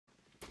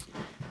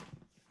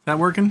that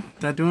working?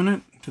 Is that doing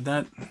it? Did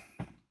that?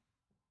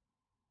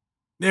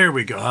 There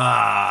we go.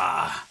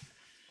 Ah.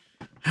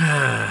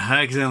 I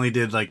accidentally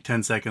did like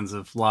 10 seconds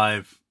of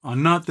live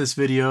on not this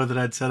video that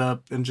I'd set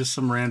up and just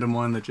some random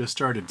one that just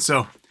started.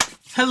 So,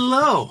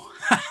 hello.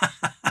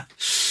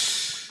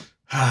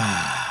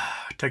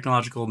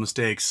 Technological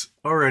mistakes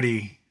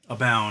already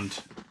abound.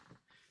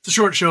 It's a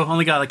short show.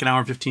 Only got like an hour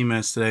and 15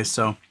 minutes today,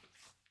 so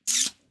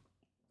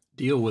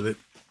deal with it.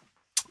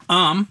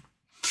 Oh,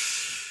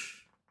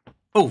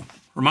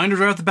 reminders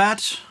right off the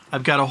bat.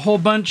 I've got a whole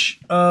bunch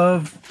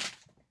of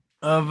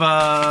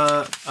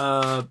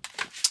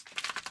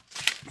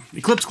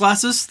Eclipse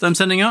glasses that I'm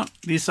sending out,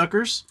 these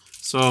suckers.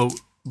 So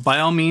by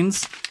all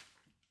means,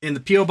 in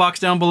the P.O. box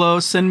down below,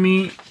 send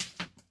me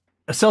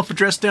a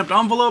self-addressed stamped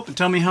envelope and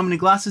tell me how many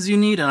glasses you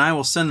need, and I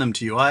will send them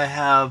to you. I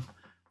have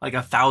like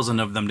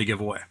 1,000 of them to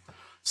give away.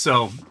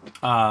 So,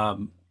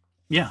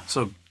 yeah,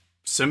 so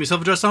send me a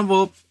self-addressed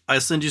envelope. I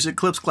send you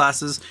Eclipse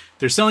glasses.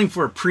 They're selling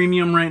for a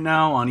premium right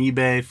now on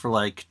eBay for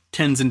like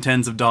tens and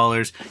tens of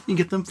dollars. You can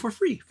get them for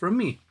free from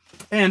me.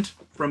 And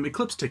from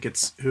Eclipse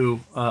Tickets, who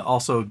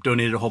also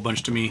donated a whole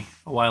bunch to me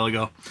a while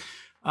ago.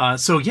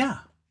 So yeah,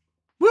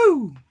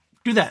 woo,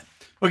 do that.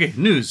 Okay,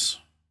 news,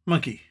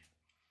 monkey.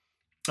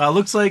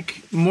 Looks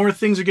like more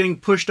things are getting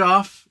pushed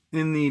off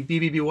in the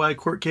BBBY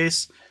court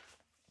case.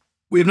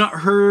 We have not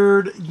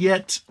heard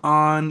yet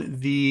on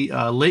the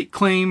late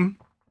claim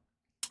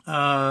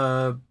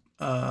filing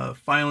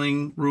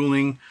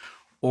ruling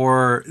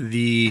or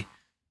the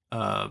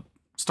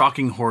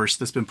stalking horse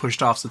that's been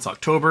pushed off since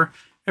October.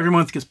 Every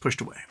month gets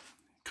pushed away.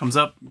 Comes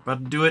up,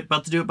 about to do it,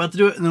 about to do it, about to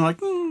do it, and they're like,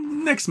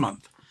 next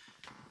month.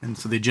 And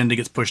so the agenda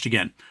gets pushed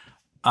again.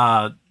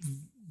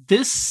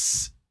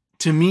 This,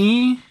 to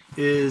me,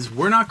 is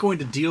we're not going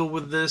to deal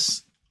with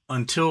this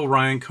until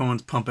Ryan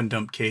Cohen's pump and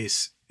dump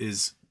case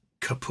is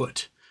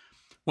kaput.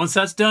 Once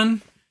that's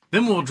done,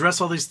 then we'll address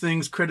all these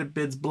things, credit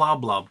bids, blah,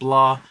 blah,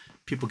 blah.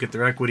 People get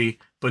their equity.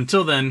 But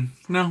until then,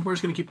 no, we're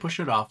just going to keep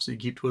pushing it off, so you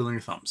keep twiddling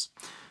your thumbs.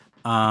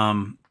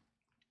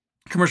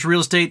 Commercial real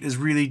estate is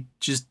really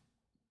just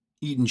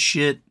eating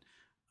shit.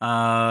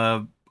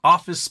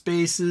 Office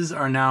spaces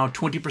are now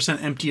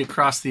 20% empty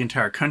across the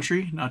entire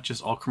country, not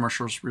just all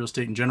commercial real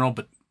estate in general,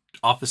 but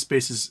office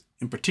spaces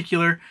in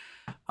particular.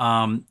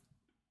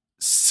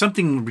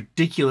 Something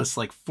ridiculous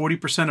like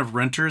 40% of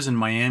renters in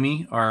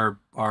Miami are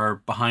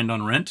behind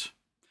on rent.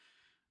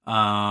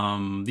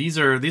 These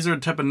are the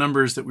type of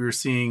numbers that we were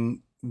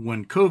seeing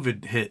when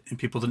COVID hit and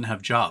people didn't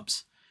have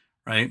jobs,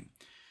 right?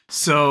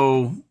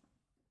 So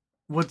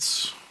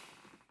what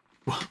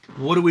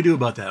do we do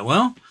about that?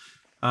 Well,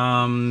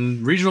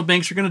 regional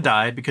banks are going to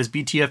die because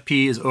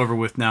BTFP is over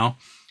with now.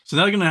 So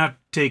now they're going to have to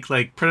take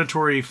like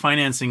predatory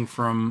financing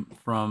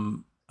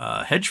from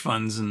hedge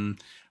funds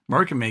and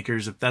market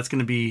makers if that's going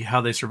to be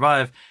how they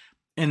survive.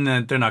 And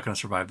then they're not going to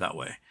survive that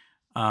way.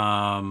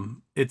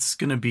 It's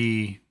going to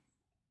be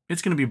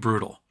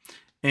brutal.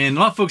 And a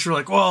lot of folks are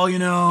like, well, you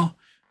know,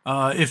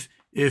 if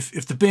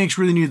the banks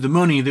really needed the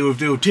money, they would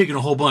have taken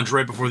a whole bunch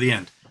right before the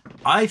end.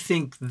 I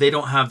think they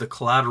don't have the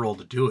collateral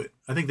to do it.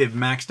 I think they've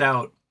maxed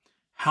out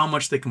how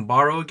much they can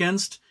borrow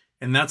against,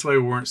 and that's why we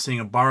weren't seeing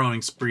a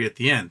borrowing spree at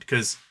the end,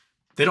 because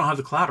they don't have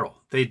the collateral.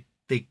 They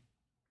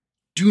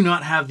do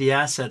not have the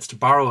assets to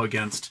borrow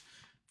against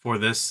for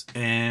this,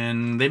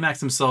 and they maxed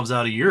themselves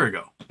out a year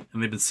ago,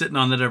 and they've been sitting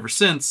on that ever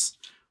since,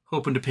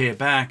 hoping to pay it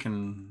back,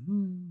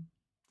 and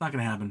it's not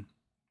going to happen.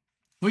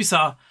 We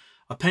saw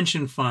a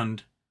pension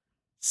fund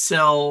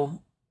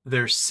sell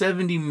their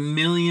 $70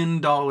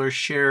 million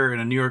share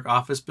in a New York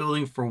office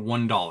building for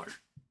 $1.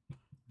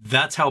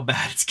 That's how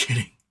bad it's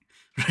getting,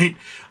 right?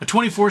 A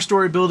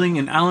 24-story building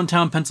in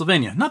Allentown,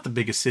 Pennsylvania, not the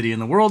biggest city in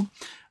the world,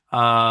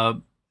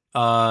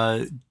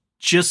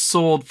 just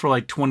sold for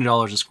like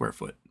 $20 a square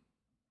foot.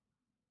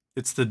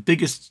 It's the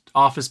biggest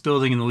office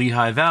building in the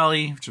Lehigh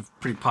Valley, which is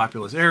a pretty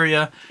populous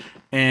area,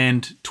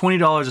 and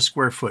 $20 a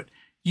square foot.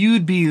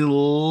 You'd be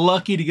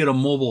lucky to get a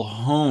mobile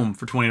home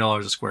for $20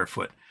 a square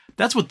foot.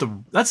 That's what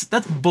that's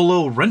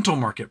below rental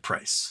market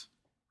price,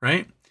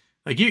 right?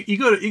 Like you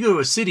go to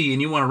a city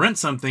and you want to rent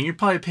something, you're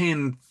probably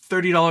paying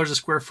 $30 a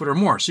square foot or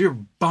more. So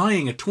you're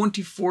buying a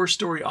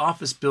 24-story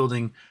office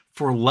building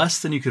for less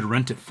than you could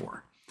rent it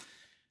for.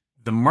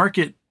 The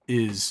market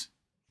is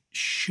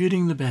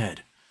shitting the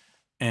bed,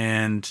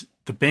 and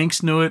the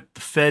banks know it,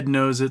 the Fed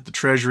knows it, the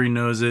Treasury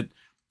knows it,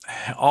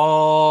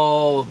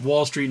 all of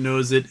Wall Street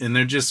knows it, and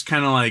they're just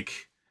kind of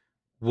like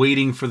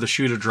waiting for the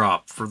shoe to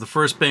drop, for the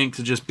first bank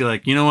to just be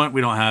like, you know what, we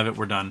don't have it,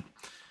 we're done.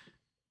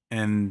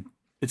 And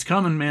it's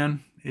coming,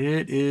 man.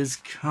 It is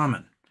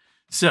coming.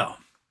 So,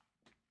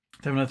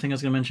 do I have another thing I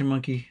was going to mention,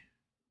 Monkey?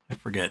 I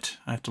forget.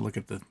 I have to look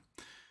at the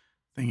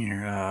thing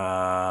here.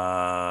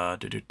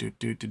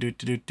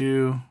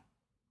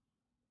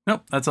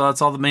 Nope, that's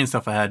all the main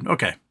stuff I had.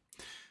 Okay.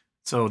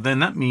 So then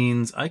that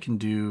means I can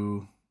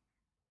do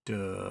this. 10,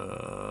 9,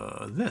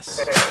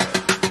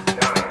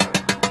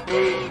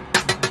 8,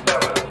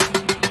 7,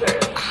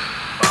 6,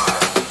 5,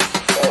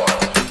 4,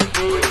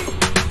 3,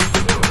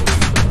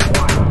 2,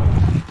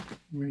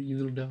 1. Come here, you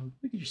little dog.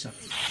 Look at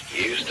yourself.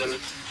 Houston,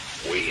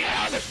 we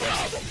have a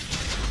problem.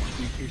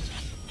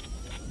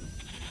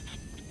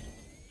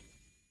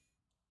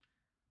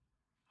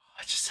 Oh,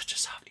 it's just such a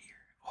soft ear.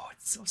 Oh,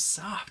 it's so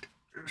soft.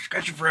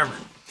 Scratch it forever.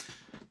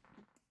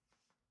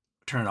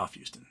 Turn it off,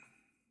 Houston.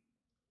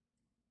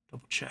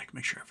 Double check,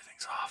 make sure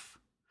everything's off.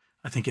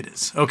 I think it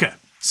is. Okay,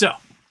 so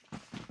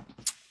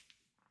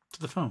to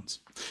the phones.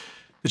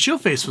 The chill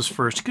face was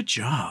first. Good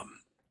job.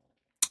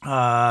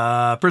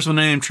 Personal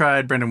name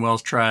tried. Brandon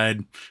Wells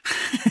tried.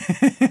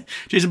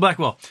 Jason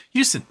Blackwell.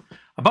 Houston.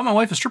 I bought my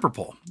wife a stripper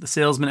pole. The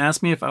salesman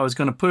asked me if I was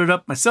going to put it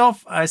up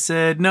myself. I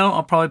said, no,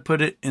 I'll probably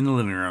put it in the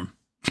living room.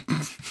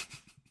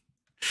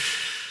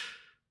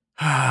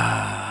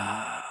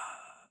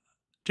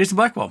 Jason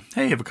Blackwell.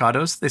 Hey,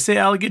 avocados. They say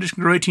alligators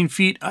can grow 18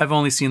 feet. I've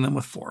only seen them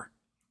with 4.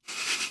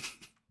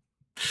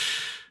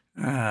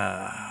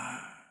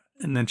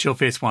 And then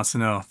Chillface wants to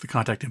know the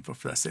contact info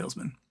for that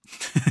salesman.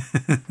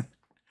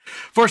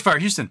 Forest Fire,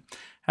 Houston.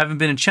 Haven't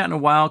been in chat in a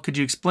while. Could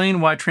you explain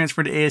why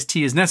transfer to AST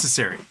is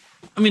necessary?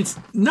 I mean, it's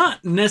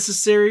not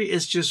necessary.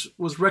 It's just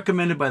was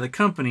recommended by the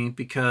company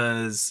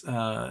because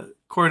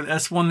according to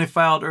S1 they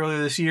filed earlier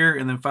this year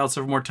and then filed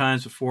several more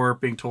times before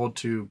being told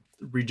to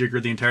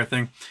rejigger the entire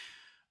thing.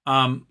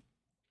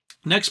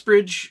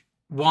 NextBridge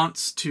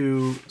wants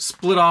to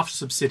split off a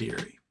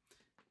subsidiary.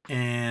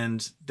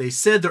 And they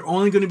said they're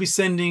only going to be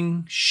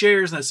sending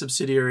shares in that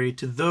subsidiary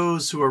to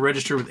those who are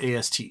registered with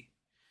AST.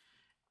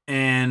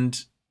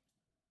 And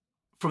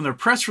from their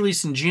press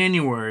release in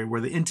January, where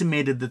they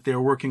intimated that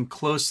they're working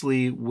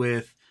closely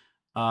with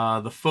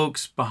the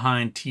folks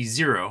behind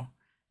T0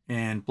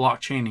 and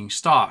blockchaining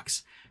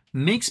stocks,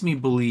 makes me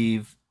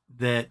believe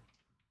that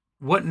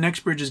what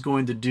NextBridge is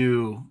going to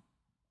do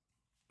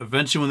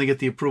eventually when they get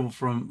the approval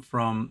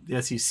from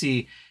the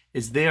SEC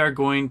is they are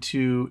going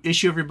to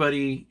issue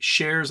everybody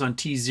shares on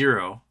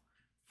T0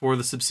 for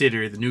the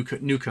subsidiary, the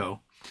NewCo,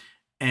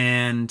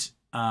 and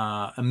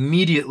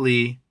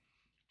immediately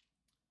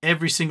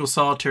every single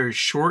solitary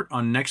short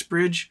on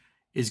NextBridge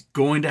is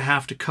going to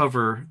have to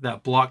cover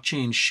that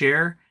blockchain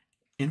share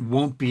and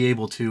won't be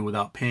able to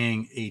without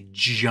paying a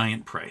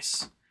giant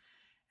price.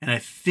 And I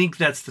think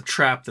that's the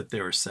trap that they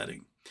were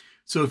setting.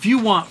 So if you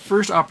want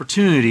first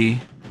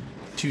opportunity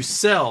to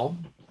sell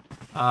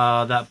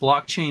that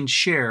blockchain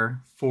share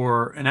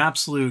for an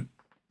absolute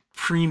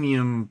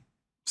premium,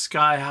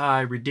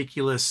 sky-high,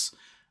 ridiculous,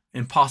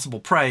 impossible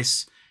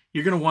price,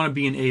 you're going to want to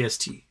be an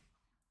AST.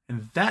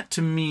 And that,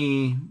 to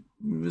me,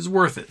 is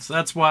worth it. So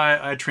that's why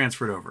I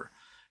transferred over.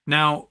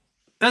 Now,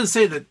 that doesn't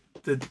say that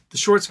the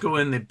shorts go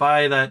in, they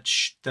buy that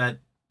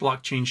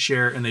blockchain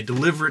share, and they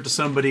deliver it to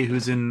somebody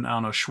who's in, I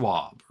don't know,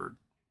 Schwab or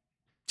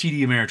TD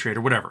Ameritrade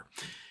or whatever.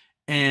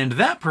 And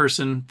that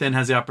person then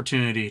has the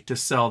opportunity to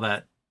sell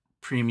that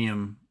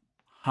premium,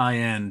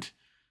 high-end,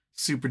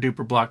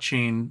 super-duper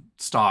blockchain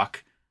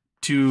stock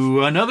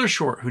to another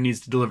short who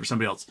needs to deliver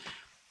somebody else.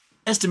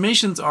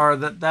 Estimations are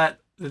that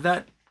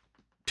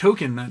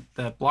token,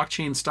 that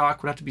blockchain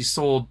stock would have to be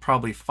sold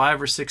probably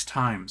 5 or 6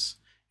 times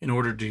in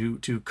order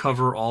to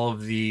cover all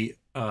of the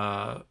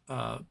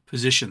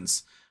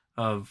positions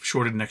of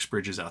shorted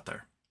NextBridges out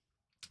there.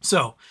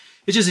 So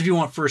it's just if you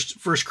want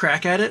first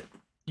crack at it,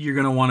 you're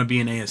going to want to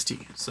be an AST.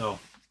 So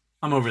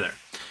I'm over there.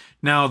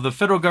 Now, the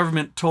federal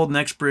government told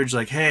NextBridge,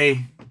 like,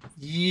 hey,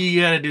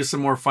 you got to do some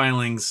more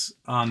filings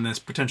on this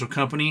potential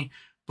company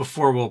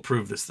before we'll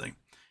approve this thing.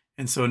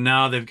 And so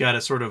now they've got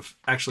to sort of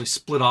actually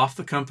split off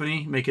the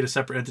company, make it a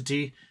separate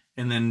entity,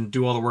 and then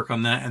do all the work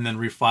on that and then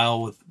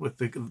refile with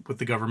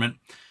the government.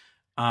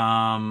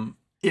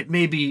 It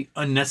may be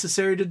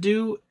unnecessary to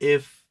do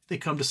if they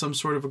come to some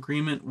sort of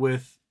agreement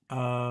with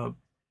FINRA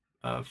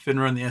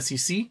and the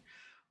SEC,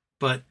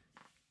 but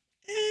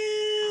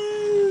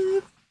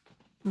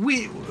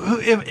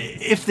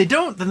if they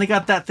don't, then they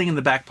got that thing in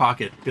the back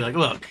pocket. Be like,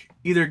 look,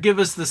 either give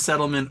us the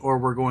settlement or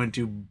we're going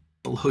to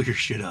blow your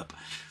shit up.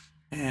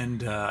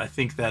 And I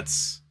think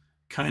that's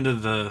kind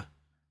of the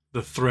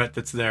threat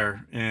that's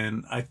there.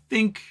 And I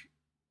think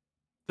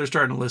they're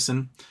starting to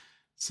listen.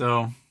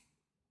 So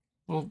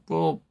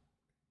we'll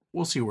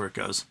see where it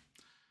goes.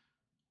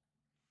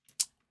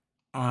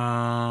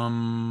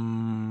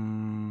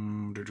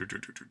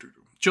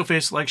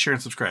 Chillface, like, share,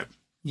 and subscribe.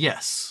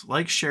 Yes,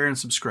 like, share, and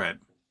subscribe.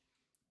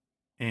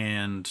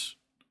 And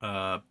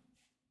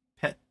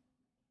pet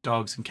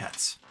dogs and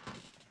cats.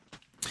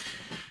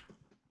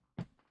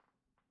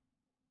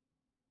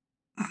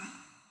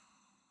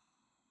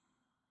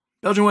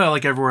 Belgian whale,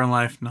 like everywhere in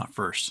life, not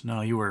first.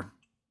 No, you were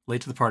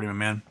late to the party, my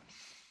man.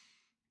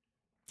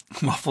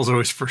 Waffles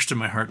always first in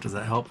my heart. Does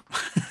that help?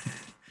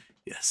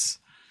 Yes.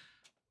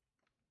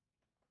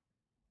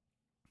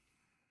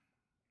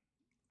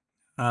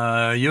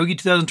 Yogi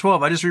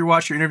 2012. I just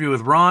rewatched your interview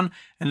with Ron.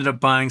 Ended up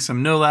buying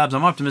some No Labs.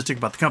 I'm optimistic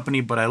about the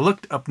company, but I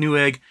looked up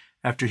Newegg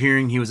after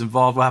hearing he was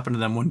involved. What happened to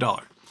them?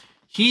 $1.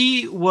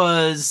 He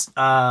was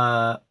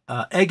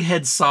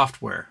Egghead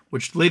Software,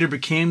 which later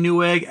became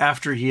Newegg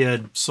after he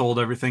had sold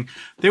everything.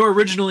 They were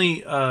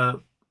originally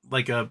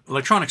like a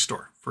electronics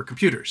store for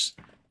computers,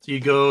 So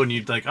you'd go and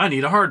you'd like, I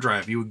need a hard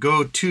drive. You would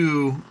go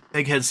to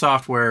Egghead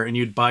Software and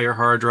you'd buy your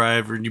hard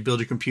drive, or you build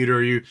your computer,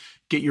 or you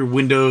get your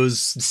Windows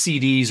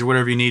CDs or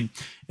whatever you need.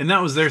 And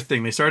that was their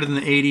thing. They started in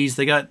the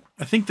 80s.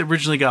 I think they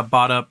originally got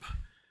bought up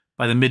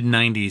by the mid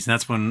 90s.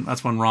 And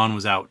that's when Ron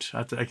was out.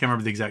 I can't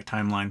remember the exact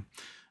timeline.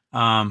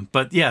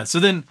 But yeah, so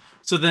then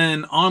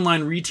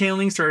online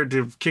retailing started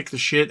to kick the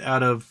shit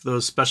out of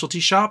those specialty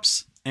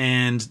shops,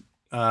 and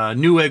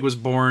Newegg was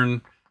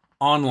born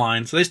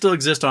online. So they still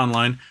exist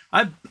online.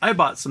 I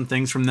bought some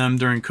things from them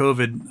during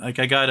COVID. Like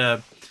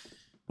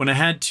when I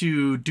had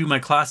to do my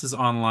classes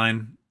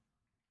online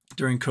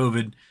during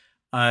COVID,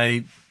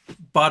 I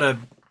bought a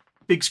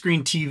big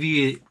screen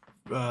TV,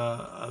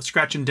 a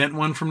scratch and dent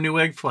one from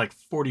Newegg for like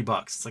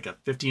 $40. It's like a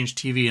 50-inch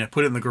TV, and I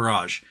put it in the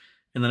garage,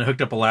 and then I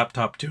hooked up a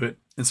laptop to it.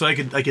 And so I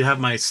could have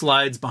my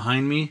slides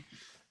behind me,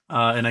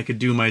 and I could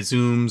do my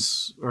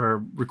Zooms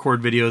or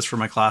record videos for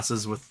my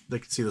classes they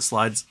could see the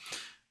slides.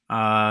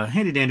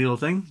 Handy dandy little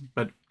thing,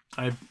 but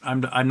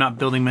I'm not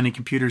building many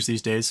computers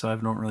these days, so I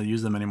don't really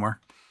use them anymore.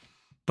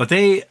 But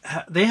they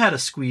had a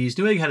squeeze.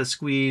 Newegg had a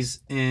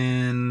squeeze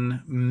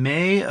in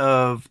May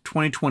of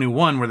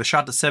 2021 where they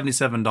shot to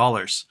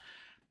 $77,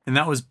 and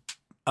that was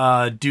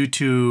due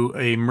to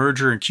a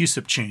merger and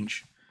QSIP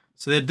change.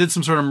 So they did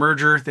some sort of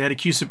merger. They had a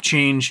QSIP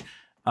change.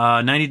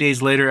 90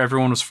 days later,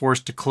 everyone was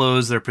forced to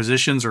close their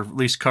positions or at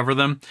least cover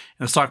them,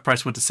 and the stock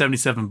price went to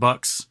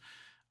 $77.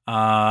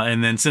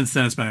 And then since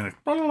then, it's been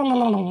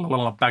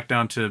like back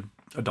down to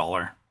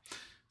 $1.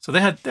 So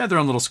they had their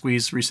own little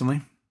squeeze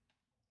recently.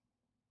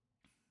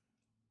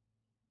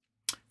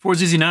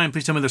 4ZZ9,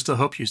 please tell me there's still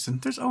hope, Houston.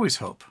 There's always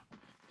hope.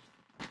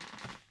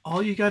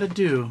 All you got to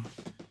do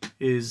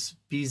is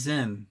be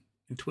zen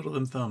and twiddle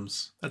them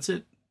thumbs. That's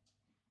it.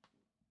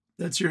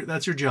 That's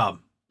your job.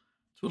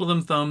 Twiddle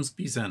them thumbs,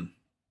 be zen.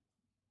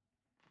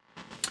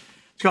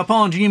 Scott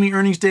Paul and GME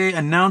earnings day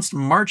announced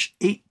March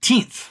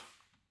 18th.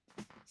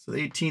 So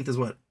the 18th is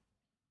what?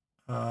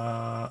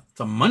 It's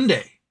a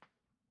Monday.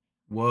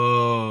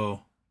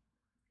 Whoa.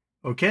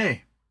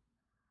 Okay.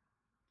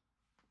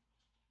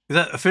 Is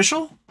that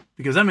official?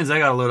 Because that means I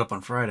gotta load up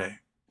on Friday.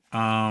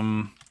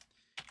 GME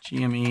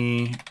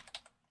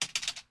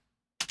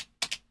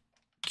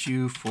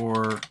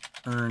Q4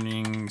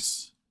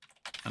 earnings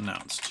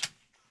announced.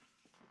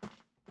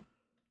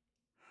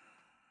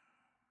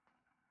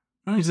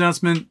 Earnings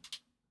announcement.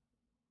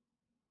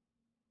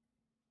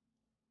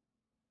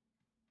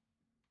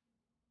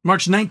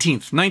 March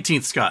 19th.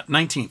 19th, Scott.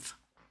 19th.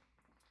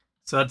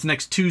 So that's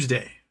next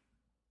Tuesday.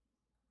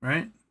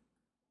 Right?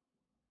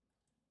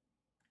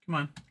 Come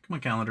on. Come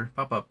on, calendar.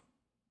 Pop up.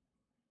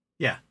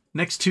 Yeah.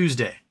 Next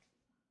Tuesday.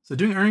 So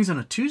doing earnings on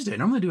a Tuesday.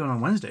 Normally do it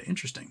on Wednesday.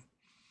 Interesting.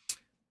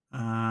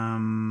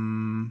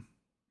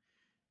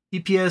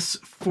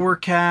 EPS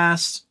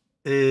forecast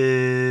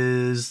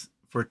is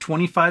for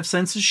 25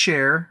 cents a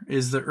share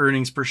is the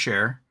earnings per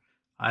share.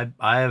 I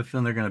have a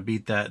feeling they're going to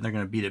beat that, and they're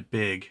going to beat it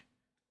big.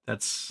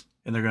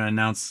 And they're going to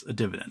announce a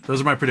dividend.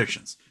 Those are my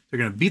predictions. They're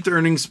going to beat the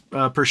earnings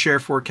per share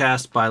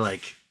forecast by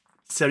like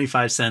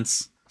 75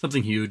 cents,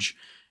 something huge,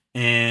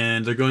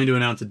 and they're going to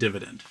announce a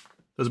dividend.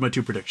 Those are my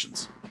two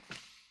predictions.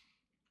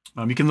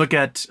 You can look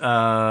at,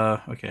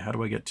 okay, how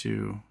do I get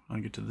to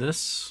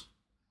this?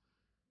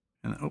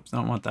 And oops, I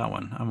don't want that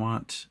one. I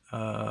want,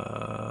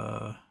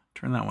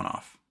 turn that one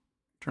off.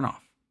 Turn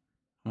off.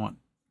 I want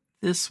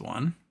this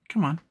one.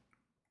 Come on.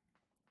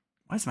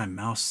 Why is my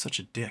mouse such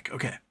a dick?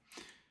 Okay.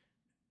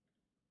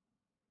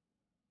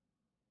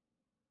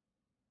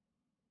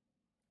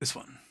 This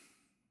one.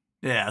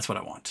 Yeah, that's what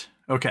I want.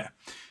 Okay.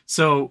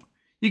 So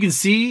you can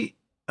see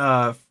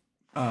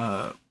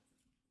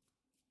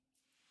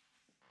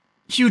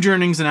huge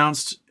earnings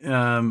announced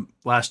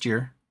last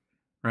year,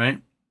 right?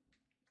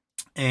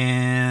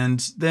 And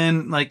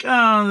then like,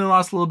 oh, they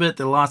lost a little bit.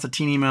 They lost a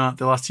teeny amount.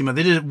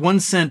 They did 1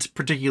 cent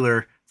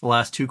particular the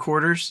last 2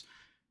 quarters.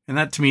 And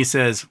that to me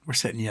says, we're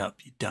setting you up,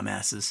 you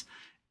dumbasses.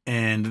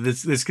 And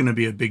this is going to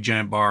be a big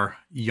giant bar,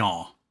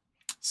 y'all.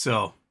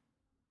 So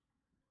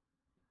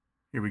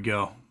here we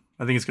go.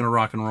 I think it's going to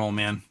rock and roll,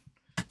 man.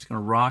 It's going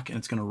to rock and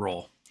it's going to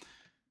roll.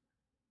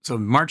 So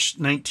March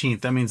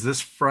 19th, that means this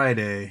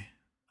Friday,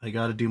 I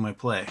got to do my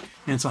play.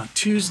 And it's on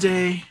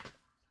Tuesday.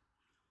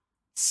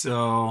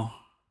 So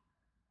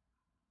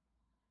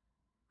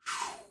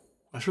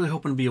I was really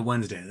hoping to be a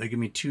Wednesday. They give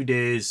me 2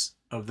 days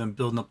of them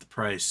building up the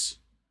price.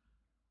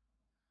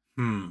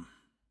 I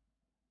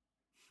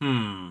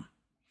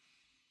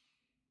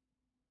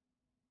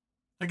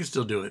can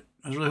still do it.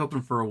 I was really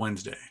hoping for a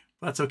Wednesday,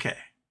 but that's okay.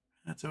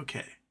 That's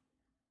okay.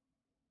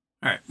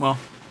 All right, well,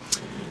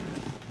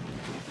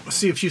 let's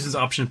see if Houston's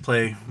option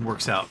play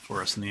works out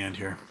for us in the end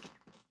here.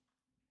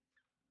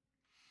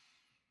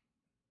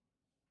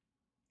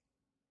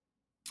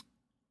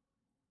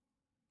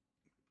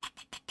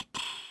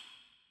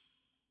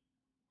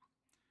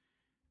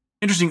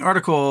 Interesting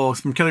article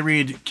from Kelly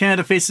Reid.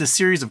 Canada faces a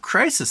series of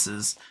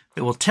crises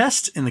that will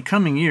test in the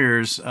coming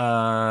years.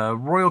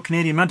 Royal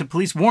Canadian Mounted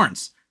Police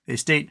warns They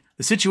state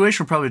the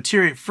situation will probably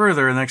deteriorate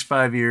further in the next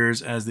 5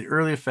 years as the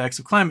early effects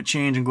of climate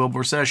change and global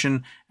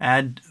recession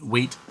add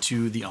weight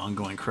to the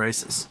ongoing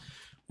crisis.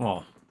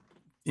 Well,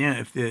 yeah,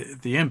 if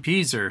the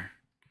MPs are,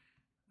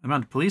 the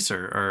amount of police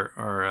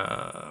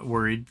are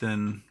worried,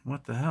 then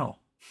what the hell,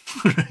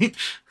 right?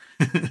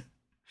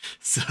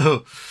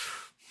 So,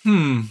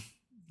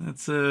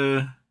 that's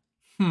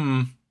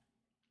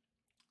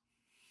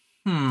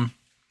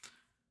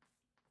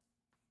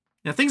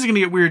Yeah, things are gonna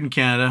get weird in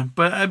Canada,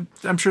 but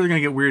I'm sure they're gonna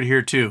get weird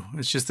here too.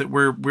 It's just that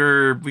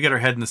we got our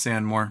head in the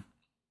sand more.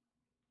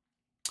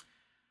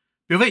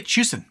 BBBYQ,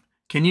 Houston,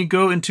 can you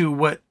go into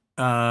what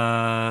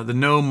the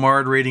no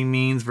MARD rating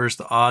means versus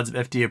the odds of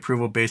FDA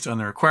approval based on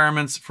the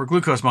requirements for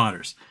glucose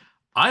monitors?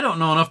 I don't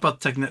know enough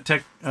about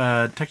the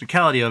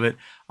technicality of it.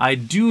 I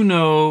do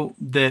know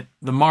that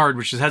the MARD,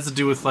 which has to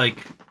do with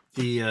like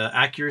the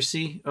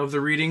accuracy of the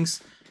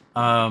readings,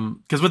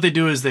 because what they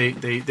do is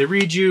they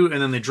read you and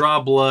then they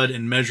draw blood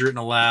and measure it in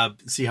a lab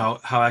and see how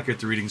accurate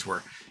the readings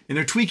were. And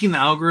they're tweaking the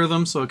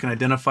algorithm so it can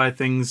identify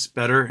things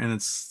better, and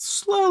it's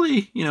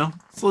slowly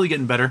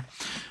getting better.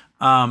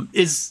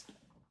 Is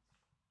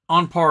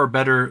on par or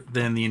better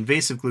than the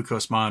invasive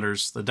glucose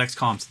monitors, the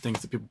Dexcoms, the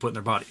things that people put in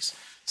their bodies.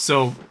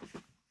 So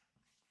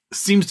it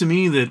seems to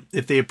me that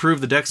if they approve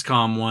the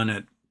Dexcom one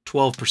at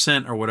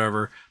 12% or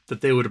whatever,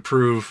 that they would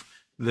approve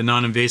the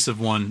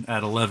non-invasive one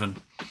at 11%.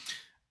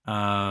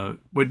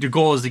 What your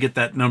goal is to get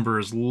that number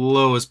as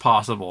low as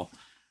possible,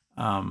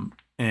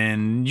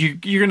 and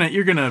you're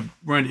gonna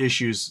run into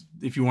issues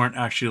if you aren't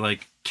actually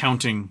like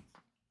counting,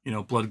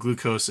 blood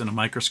glucose in a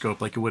microscope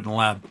like you would in a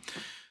lab.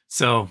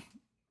 So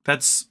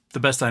that's the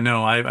best I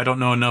know. I don't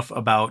know enough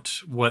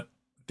about what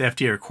the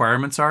FDA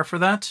requirements are for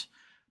that,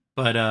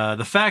 but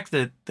the fact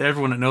that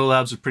everyone at No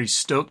Labs was pretty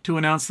stoked to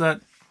announce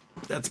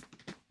that's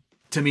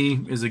to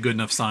me is a good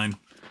enough sign.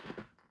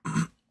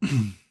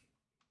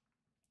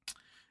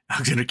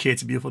 Alexander K,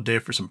 it's a beautiful day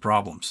for some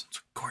problems. It's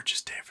a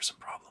gorgeous day for some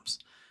problems.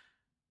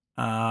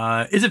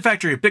 Is it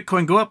factory if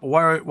Bitcoin go up?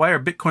 Why are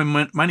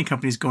Bitcoin mining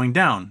companies going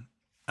down?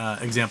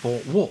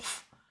 Example,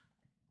 Wolf.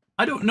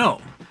 I don't know.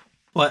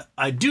 But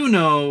I do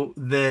know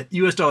that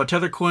US dollar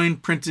tether coin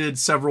printed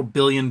several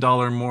 $billion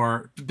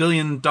more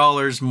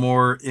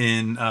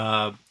in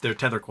their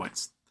tether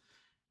coins.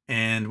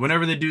 And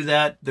whenever they do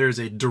that, there's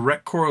a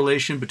direct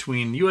correlation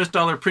between US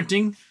dollar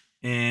printing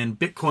and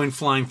Bitcoin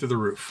flying through the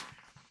roof.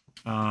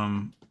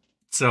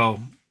 So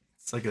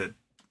it's like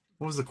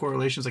what was the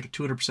correlation? It's like a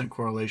 200%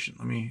 correlation.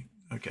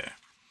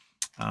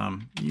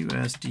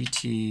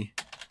 USDT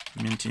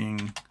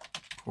minting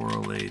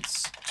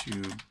correlates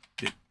to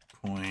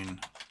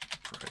Bitcoin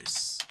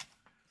price.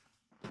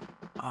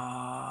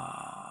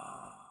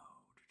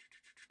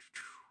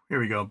 Here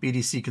we go.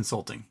 BDC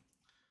Consulting.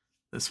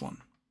 This one.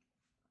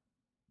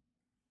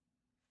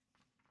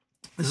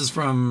 This is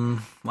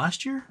from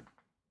last year.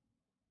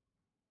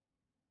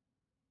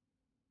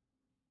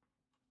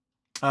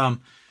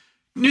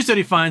 New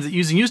study finds that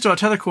using US dollar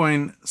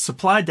Tethercoin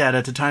supply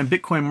data to time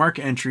Bitcoin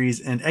market entries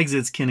and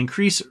exits can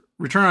increase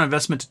return on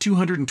investment to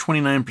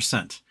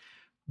 229%.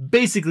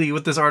 Basically,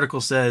 what this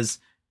article says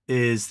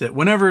is that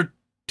whenever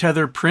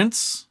Tether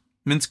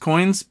mints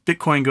coins,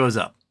 Bitcoin goes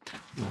up.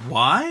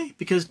 Why?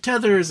 Because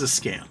Tether is a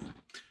scam.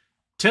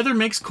 Tether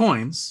makes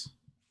coins.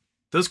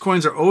 Those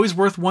coins are always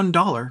worth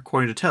 $1,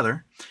 according to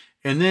Tether.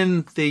 And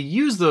then they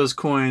use those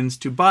coins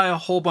to buy a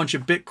whole bunch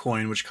of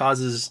Bitcoin, which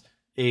causes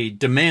a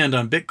demand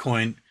on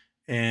Bitcoin,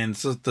 and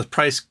so the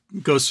price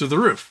goes through the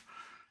roof.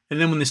 And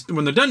then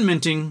when they're done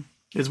minting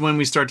is when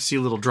we start to see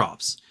little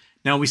drops.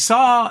 Now we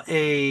saw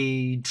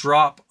a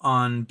drop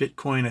on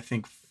Bitcoin, I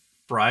think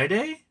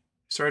Friday,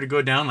 started to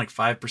go down like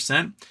 5%.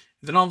 And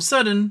then all of a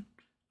sudden,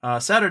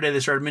 Saturday they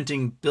started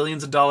minting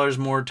billions of dollars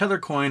more Tether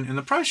coin, and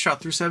the price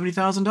shot through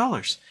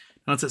 $70,000.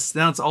 Now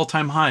it's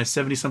all-time high,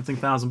 70-something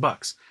thousand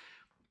bucks.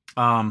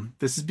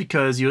 This is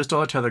because US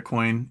dollar Tether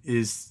coin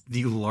is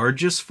the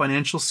largest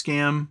financial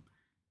scam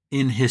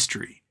in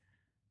history.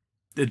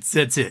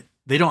 That's it.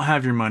 They don't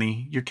have your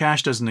money. Your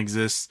cash doesn't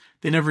exist.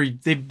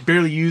 They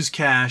barely use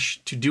cash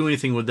to do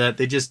anything with that.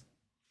 They just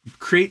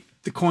create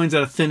the coins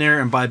out of thin air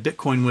and buy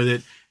Bitcoin with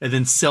it and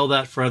then sell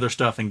that for other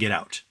stuff and get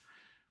out.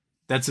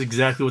 That's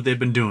exactly what they've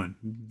been doing.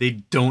 They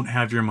don't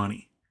have your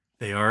money.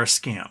 They are a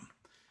scam.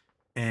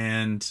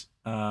 And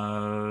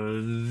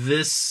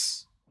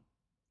this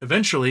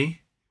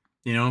eventually,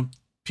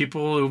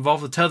 people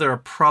involved with Tether are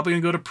probably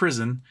going to go to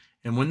prison.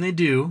 And when they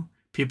do,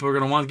 people are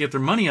going to want to get their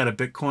money out of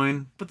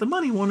Bitcoin, but the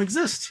money won't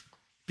exist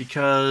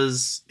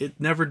because it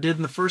never did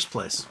in the first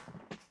place.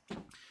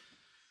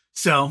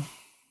 So, it'll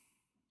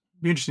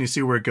be interesting to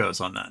see where it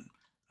goes on that.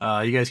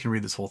 You guys can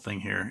read this whole thing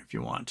here if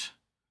you want.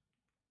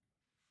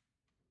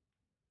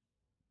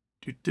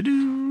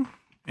 And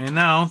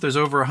now there's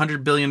over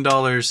 $100 billion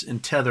in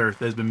Tether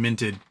that has been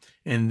minted,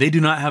 and they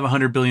do not have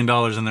 $100 billion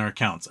in their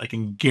accounts. I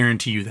can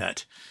guarantee you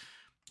that.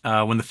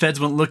 When the feds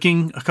went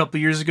looking a couple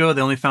years ago,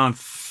 they only found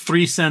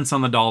 3 cents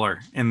on the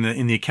dollar in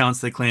the accounts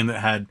they claimed that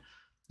had,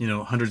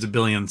 hundreds of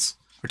billions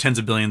or tens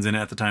of billions in it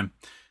at the time.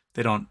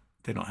 They don't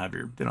have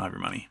your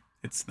money.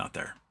 It's not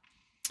there.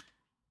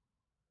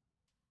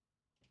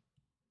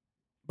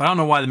 But I don't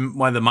know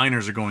why the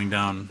miners are going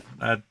down.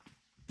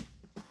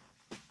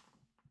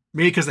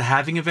 Maybe because the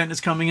halving event is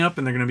coming up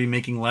and they're going to be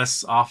making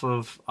less off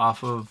of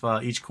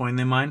each coin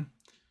they mine.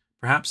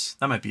 Perhaps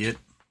that might be it.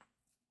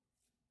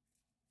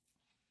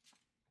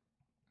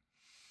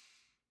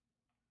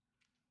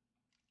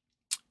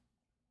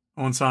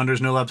 Owen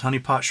Saunders, No Labs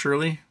Honeypot,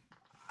 surely.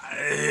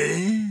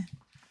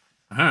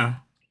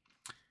 Our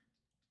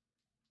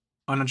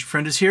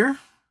friend is here.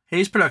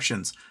 Hayes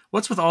Productions.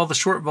 What's with all the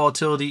short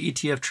volatility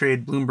ETF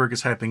trade Bloomberg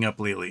is hyping up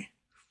lately?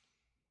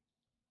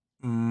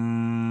 I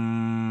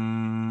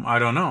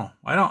don't know.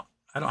 I don't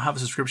have a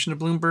subscription to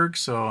Bloomberg,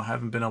 so I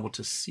haven't been able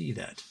to see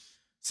that.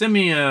 Send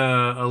me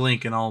a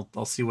link and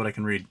I'll see what I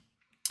can read.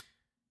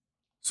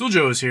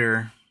 Suljo is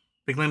here.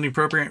 Big lending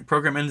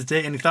program ends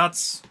today. Any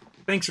thoughts?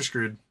 Banks are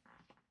screwed.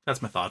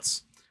 That's my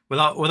thoughts.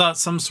 Without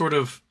some sort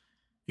of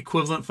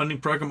equivalent funding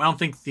program, I don't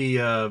think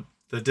the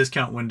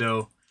discount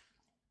window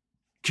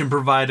can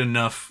provide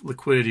enough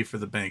liquidity for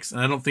the banks.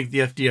 And I don't think the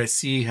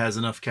FDIC has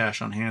enough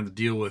cash on hand to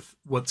deal with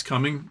what's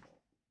coming.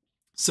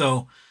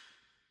 So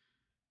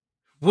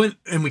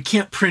and we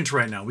can't print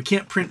right now. We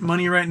can't print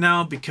money right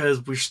now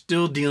because we're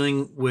still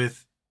dealing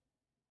with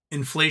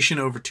inflation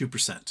over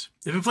 2%.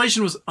 If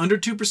inflation was under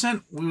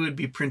 2%, we would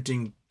be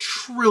printing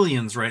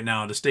trillions right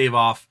now to stave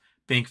off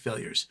bank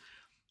failures.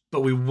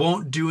 But we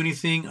won't do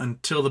anything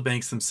until the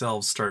banks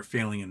themselves start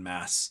failing in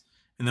mass.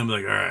 And then we're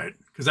like, all right,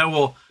 because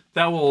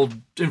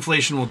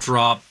inflation will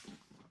drop,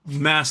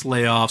 mass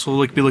layoffs.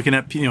 We'll be looking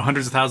at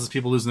hundreds of thousands of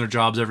people losing their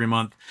jobs every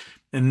month,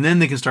 and then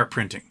they can start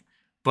printing.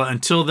 But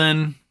until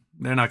then,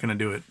 they're not going to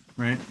do it,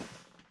 right?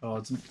 Oh,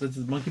 does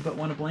the monkey butt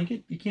want a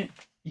blanket? You can't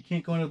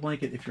go into the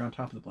blanket if you're on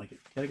top of the blanket.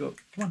 You gotta go.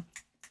 Come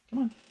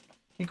on. You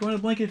can't go into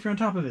the blanket if you're on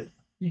top of it.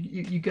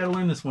 You gotta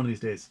learn this one of these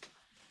days.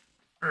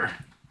 Okay.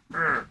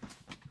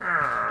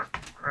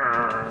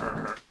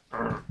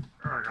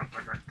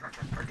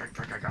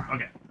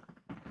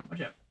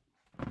 Watch out.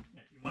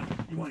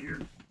 You want your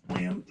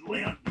lamb to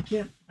lay on. I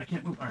can't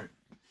move. All right.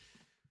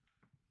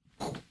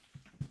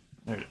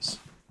 There it is.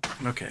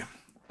 Okay.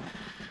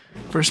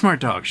 For a smart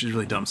dog, she's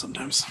really dumb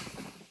sometimes.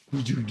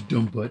 You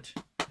dumb butt.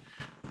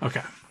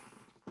 Okay.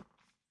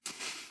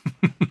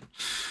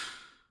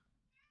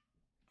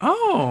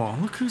 Oh,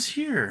 look who's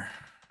here.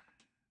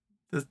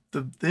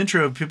 The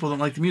intro people don't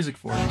like the music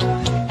for.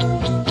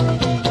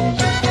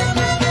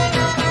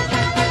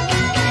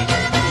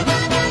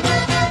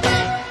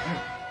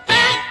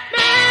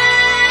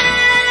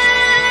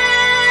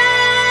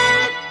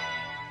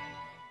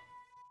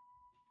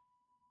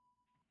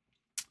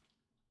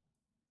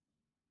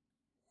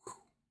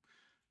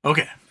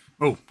 Okay.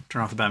 Oh,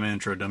 turn off the Batman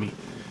intro, dummy.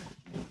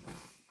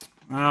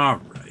 All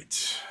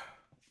right.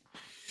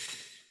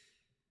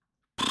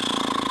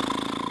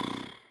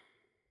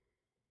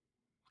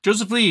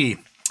 Joseph Lee.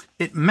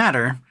 If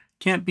matter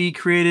can't be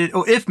created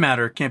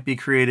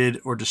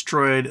or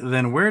destroyed,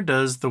 then where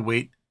does the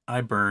weight I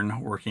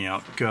burn working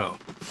out go?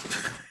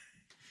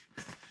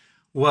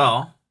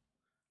 Well,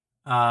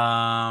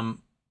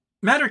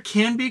 matter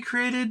can be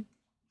created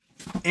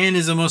and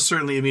is almost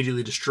certainly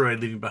immediately destroyed,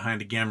 leaving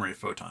behind a gamma ray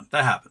photon.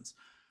 That happens.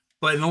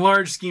 But in the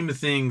large scheme of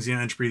things,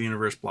 entropy of the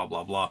universe, blah,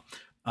 blah, blah.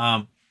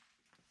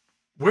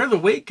 Where the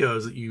weight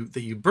goes that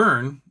you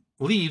burn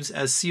leaves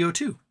as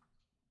CO2.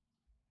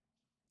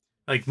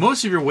 Like,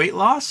 most of your weight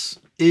loss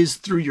is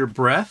through your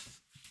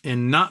breath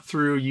and not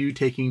through you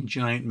taking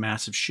giant,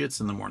 massive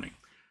shits in the morning.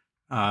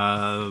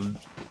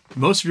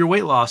 Most of your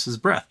weight loss is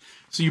breath.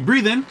 So you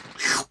breathe in,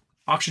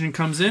 oxygen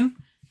comes in,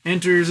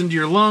 enters into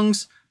your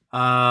lungs,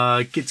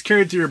 gets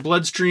carried through your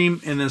bloodstream,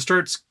 and then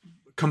starts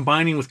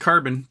combining with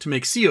carbon to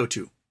make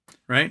CO2,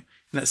 right?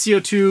 And that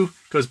CO2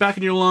 goes back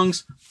into your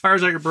lungs,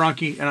 fires out your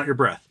bronchi and out your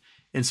breath.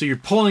 And so you're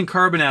pulling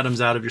carbon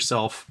atoms out of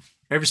yourself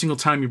every single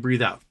time you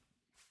breathe out.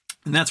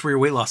 And that's where your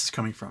weight loss is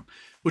coming from,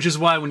 which is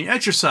why when you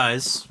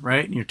exercise,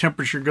 right, and your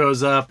temperature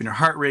goes up and your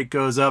heart rate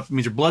goes up, it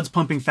means your blood's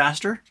pumping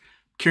faster,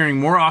 carrying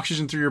more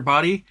oxygen through your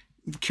body,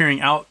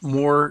 carrying out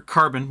more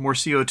carbon, more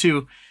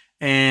CO2.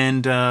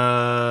 And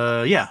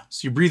so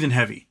you're breathing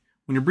heavy.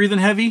 When you're breathing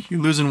heavy, you're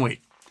losing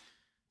weight.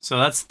 So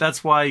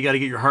that's why you got to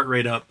get your heart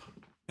rate up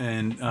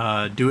and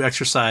do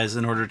exercise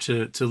in order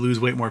to lose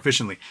weight more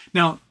efficiently.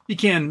 Now, you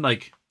can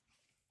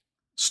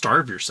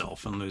starve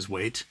yourself and lose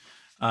weight,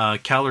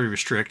 calorie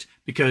restrict,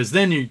 because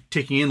then you're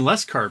taking in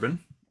less carbon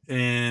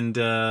and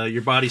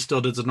your body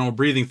still does a normal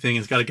breathing thing.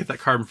 It's got to get that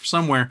carbon from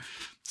somewhere.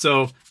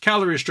 So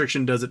calorie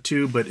restriction does it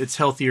too, but it's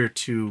healthier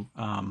to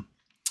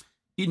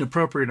eat an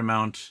appropriate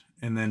amount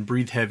and then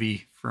breathe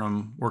heavy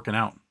from working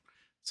out.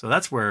 So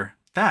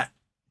that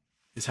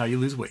is how you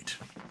lose weight.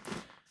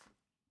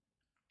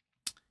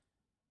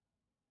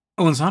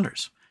 Owen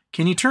Saunders.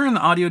 Can you turn the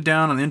audio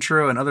down on the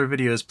intro and other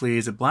videos,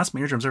 please? It blasts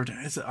my eardrums every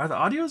time. Are the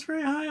audios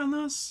very high on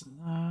this?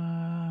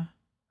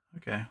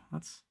 Okay,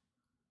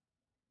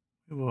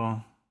 we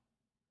will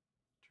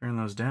turn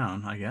those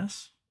down, I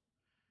guess.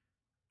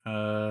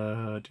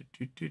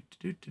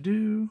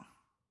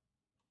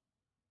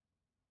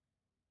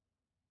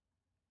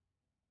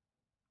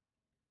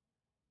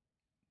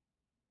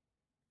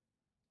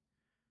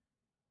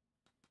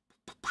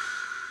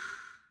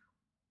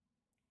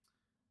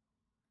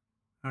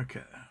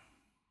 Okay.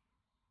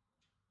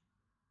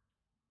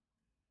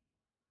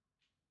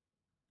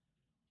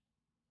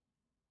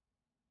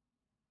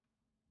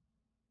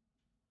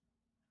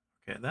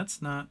 Okay,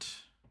 that's not...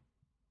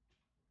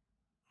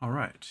 All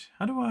right.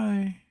 How do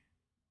I...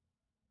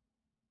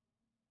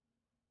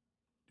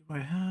 Do I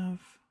have...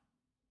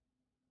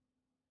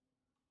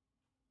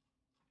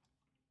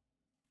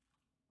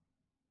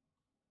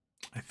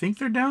 I think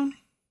they're down.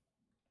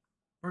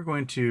 We're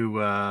going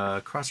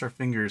to cross our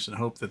fingers and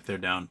hope that they're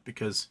down,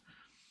 because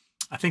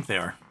I think they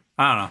are.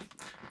 I don't know.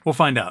 We'll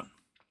find out.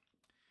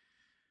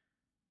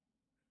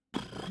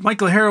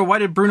 Michael Harrow, why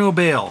did Bruno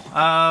bail?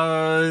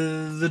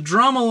 The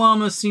drama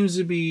llama seems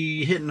to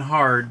be hitting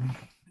hard.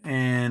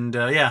 And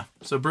yeah,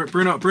 so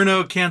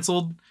Bruno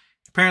canceled.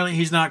 Apparently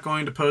he's not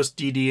going to post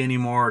DD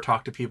anymore or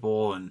talk to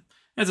people, and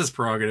that's his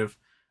prerogative.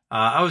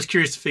 I was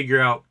curious to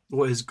figure out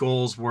what his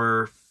goals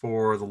were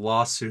for the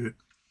lawsuit.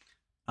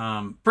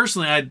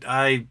 Personally,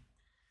 I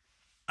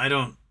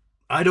don't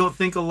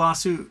think a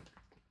lawsuit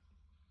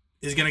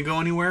is going to go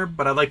anywhere,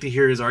 but I'd like to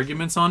hear his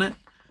arguments on it.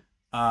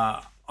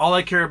 All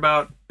I care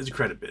about is a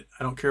credit bid.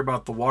 I don't care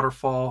about the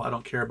waterfall. I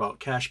don't care about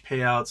cash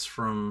payouts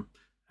from,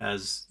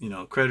 as you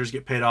know, creditors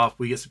get paid off,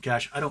 we get some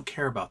cash. I don't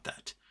care about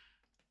that.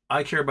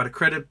 I care about a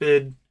credit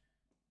bid,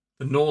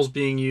 the nulls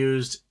being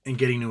used, and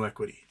getting new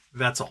equity.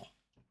 That's all.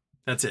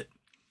 That's it.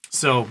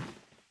 So,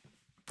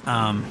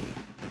 but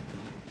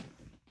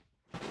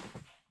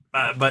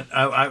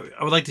I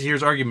would like to hear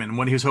his argument and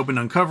what he was hoping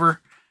to uncover,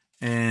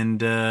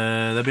 and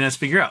that'd be nice to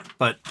figure out.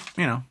 But,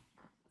 you know,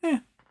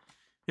 it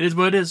is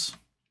what it is.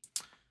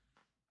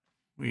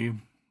 We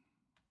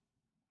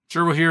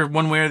sure will hear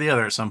one way or the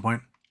other at some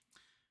point.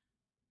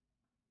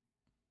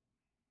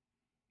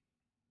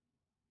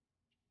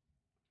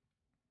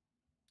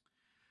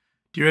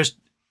 Dearest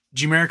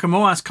Jamaican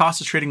Moas,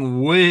 cost is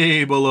trading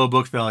way below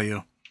book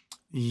value.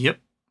 Yep,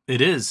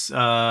 it is.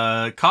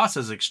 Cost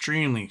is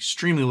extremely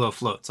low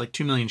float. It's like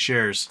 2 million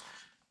shares.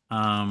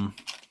 What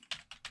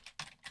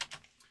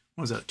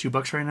was that?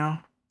 $2 right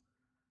now?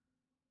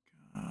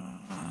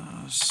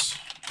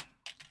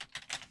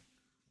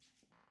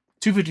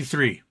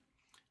 253,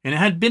 and it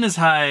had been as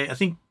high. I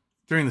think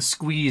during the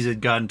squeeze, it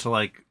had gotten to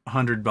like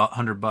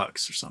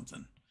 $100 or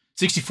something.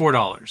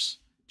 $64,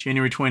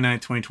 January 29th,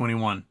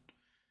 2021.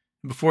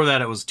 Before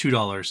that, it was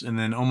 $2, and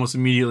then almost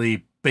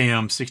immediately,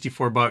 bam,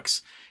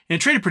 $64. And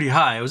it traded pretty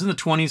high. It was in the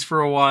 20s for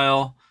a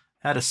while.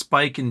 Had a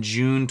spike in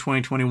June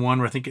 2021,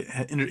 where I think it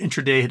had,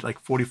 intraday hit like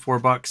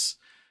 $44.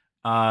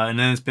 And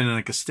then it's been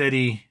like a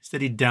steady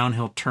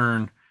downhill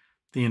turn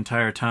the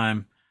entire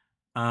time.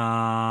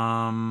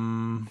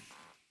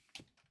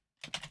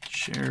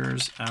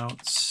 Shares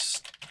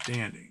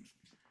outstanding.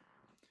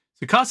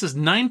 So it costs us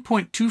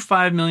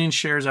 9.25 million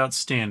shares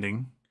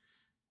outstanding,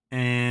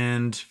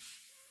 and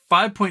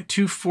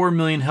 5.24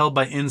 million held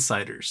by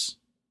insiders.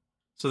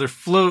 So their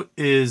float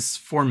is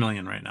 4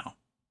 million right now.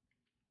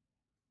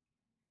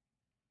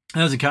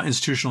 That doesn't count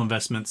institutional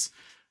investments.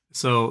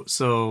 So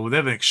they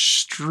have an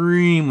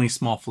extremely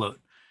small float,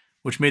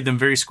 which made them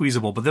very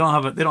squeezable. But they don't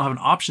have an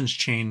options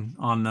chain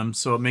on them,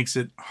 so it makes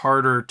it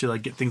harder to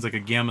like get things like a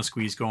gamma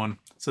squeeze going.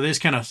 So they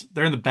just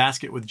they're in the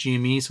basket with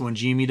GME. So when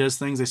GME does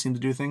things, they seem to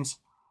do things.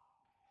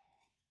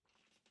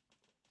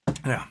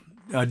 Yeah.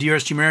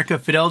 DRSG America,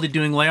 Fidelity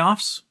doing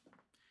layoffs.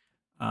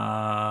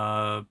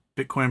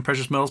 Bitcoin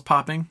precious metals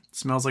popping.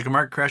 Smells like a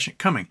market crash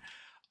coming.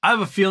 I have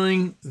a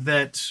feeling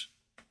that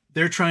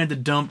they're trying to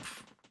dump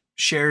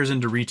shares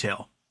into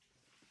retail.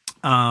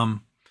 Oh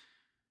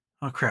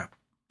crap.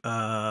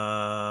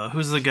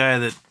 Who's the guy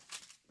that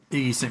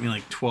he sent me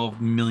like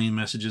 12 million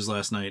messages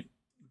last night?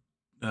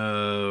 It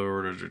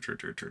was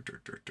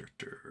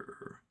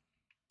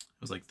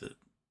like the...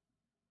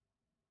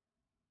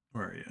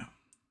 Where are you?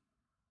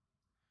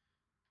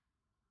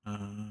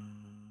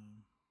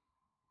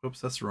 Oops,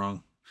 that's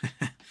wrong.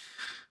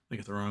 Look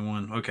at the wrong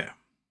one. Okay.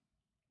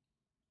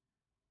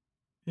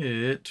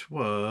 It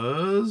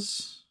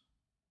was...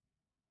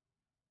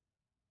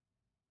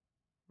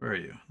 Where are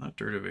you? Not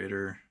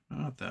Dirtivator.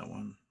 Not that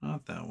one.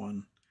 Not that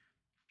one.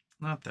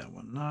 Not that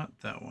one. Not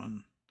that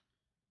one.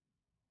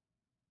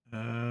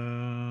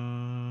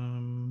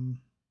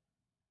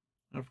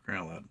 Oh, for crying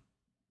out loud.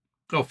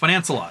 Oh,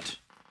 Finance-A-Lot.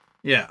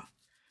 Yeah.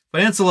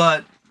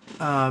 Finance-A-Lot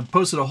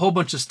posted a whole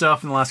bunch of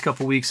stuff in the last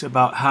couple weeks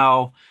about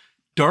how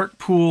dark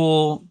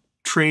pool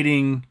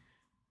trading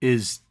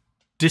is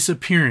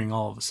disappearing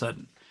all of a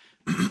sudden.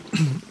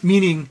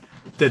 Meaning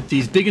that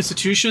these big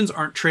institutions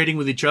aren't trading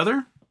with each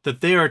other,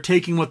 that they are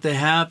taking what they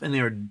have and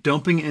they are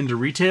dumping it into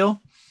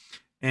retail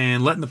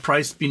and letting the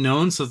price be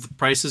known so that the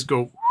prices go,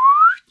 and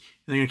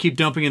they're going to keep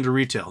dumping into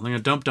retail. They're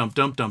going to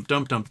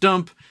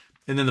dump,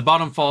 and then the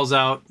bottom falls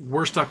out.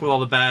 We're stuck with all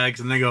the bags,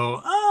 and they go,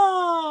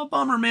 oh,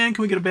 bummer, man.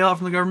 Can we get a bailout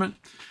from the government?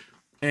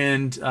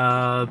 And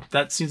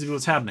that seems to be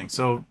what's happening.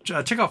 So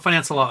check out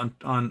Finance-A-Lot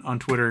on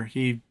Twitter.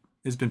 He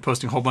has been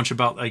posting a whole bunch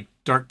about like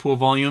dark pool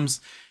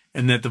volumes,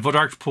 and that the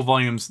dark pool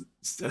volumes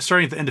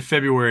starting at the end of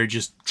February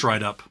just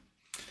dried up.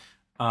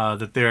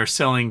 That they're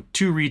selling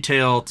to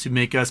retail to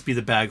make us be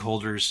the bag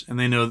holders, and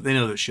they know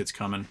that shit's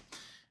coming.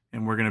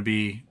 and we're going to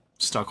be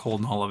stuck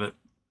holding all of it.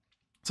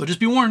 So just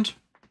be warned.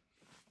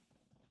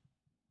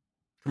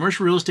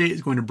 Commercial real estate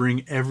is going to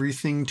bring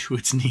everything to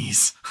its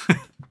knees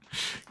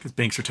because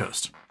banks are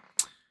toast.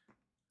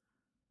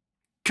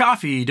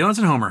 Coffee, Donuts,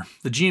 and Homer.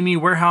 The GME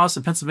warehouse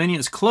in Pennsylvania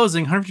is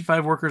closing.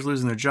 155 workers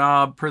losing their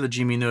job. Per the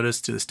GME notice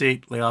to the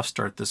state, layoffs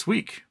start this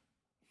week.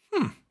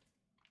 Is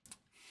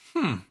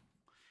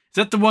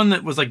that the one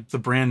that was like the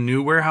brand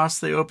new warehouse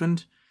they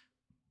opened?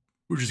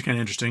 Which is kind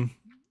of interesting.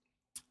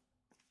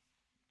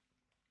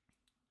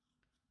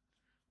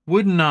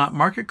 Would not.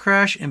 Market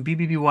crash and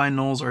BBBY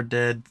Knowles are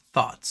dead.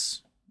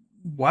 Thoughts?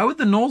 Why would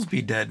the Knowles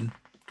be dead?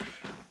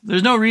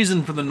 There's no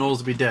reason for the Knowles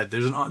to be dead.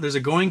 There's a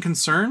going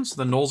concern, so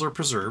the Knowles are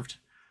preserved.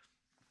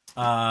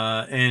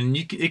 And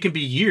it can be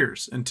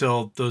years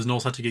until those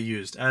Knowles have to get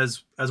used,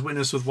 as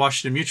witnessed with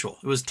Washington Mutual.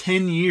 It was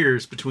 10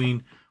 years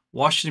between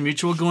Washington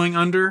Mutual going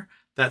under,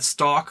 that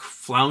stock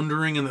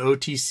floundering in the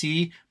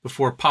OTC,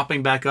 before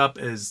popping back up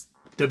as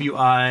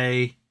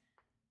WIMU,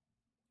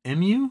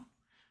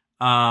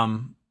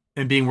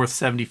 and being worth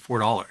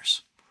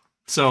 $74.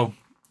 So,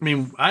 I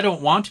mean, I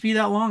don't want to be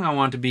that long. I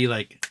want to be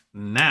like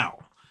now.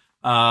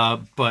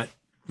 But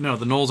no,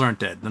 the Knowles aren't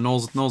dead. The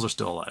Knowles are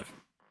still alive.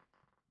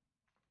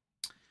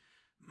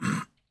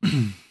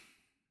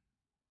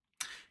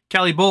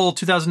 Cali Bowl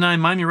 2009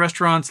 Miami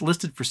restaurants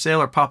listed for sale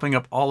are popping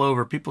up all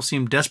over. People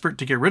seem desperate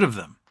to get rid of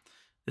them.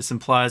 This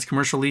implies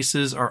commercial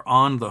leases are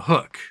on the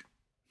hook.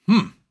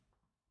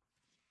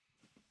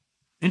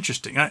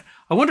 Interesting. I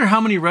wonder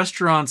how many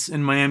restaurants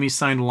in Miami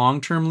signed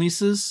long-term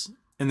leases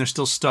and they're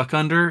still stuck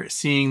under,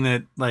 seeing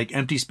that like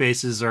empty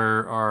spaces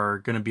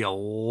are going to be a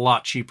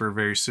lot cheaper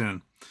very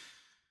soon.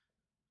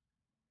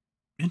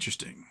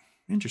 Interesting.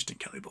 Interesting,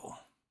 Kelly Bowl.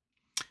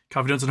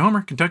 Coffee, Donuts, and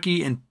Homer.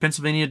 Kentucky and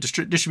Pennsylvania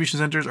distribution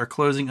centers are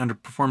closing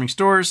underperforming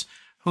stores,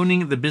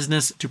 honing the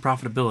business to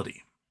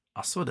profitability.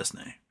 Aso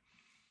desu ne.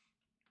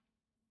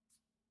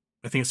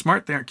 I think it's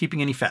smart. They aren't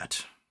keeping any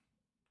fat.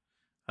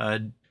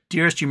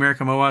 Dearest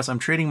Jamaican Moas, I'm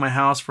trading my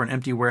house for an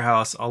empty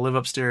warehouse. I'll live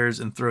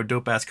upstairs and throw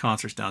dope-ass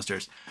concerts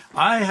downstairs.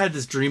 I had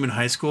this dream in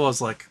high school. I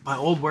was like, my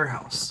old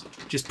warehouse.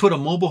 Just put a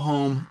mobile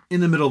home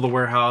in the middle of the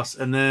warehouse,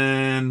 and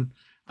then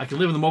I could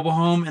live in the mobile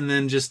home and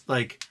then just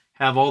like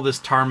have all this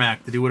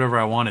tarmac to do whatever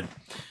I wanted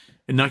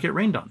and not get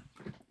rained on.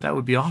 That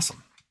would be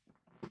awesome.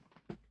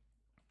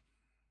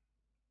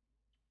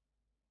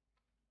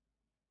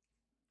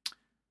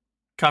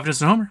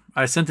 Confidence and Homer.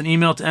 I sent an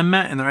email to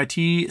MMAT and their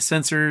IT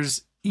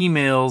censors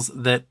emails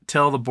that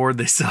tell the board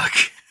they suck.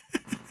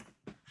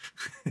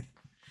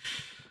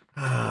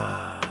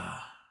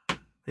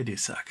 They do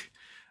suck.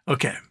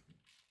 Okay.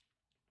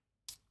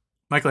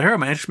 Michael O'Hara,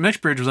 my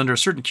next bridge was under a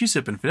certain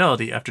QSIP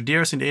infidelity. After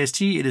DRSing to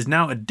AST, it is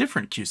now a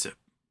different QSIP.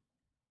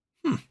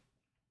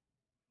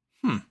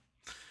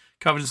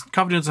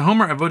 Confidence and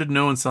Homer. I voted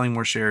no on selling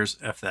more shares.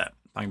 F that.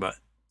 Talking about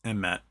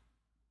MMAT.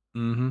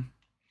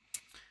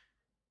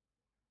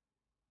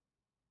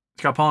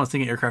 Scott Paul is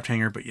thinking aircraft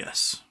hangar, but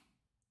yes.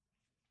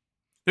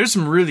 There's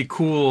some really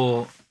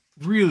cool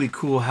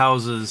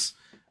houses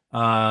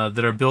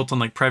that are built on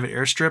like private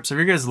airstrips. Have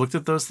you guys looked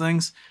at those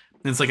things?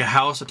 And it's like a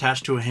house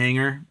attached to a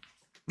hangar.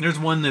 There's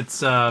one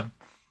that's at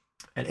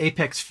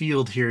Apex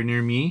Field here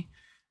near me.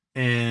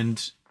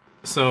 And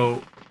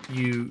so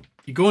you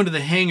go into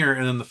the hangar,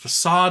 and then the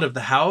facade of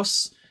the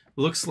house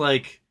looks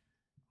like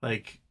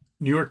New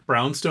York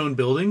brownstone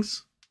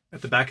buildings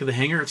at the back of the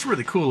hangar. It's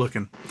really cool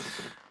looking.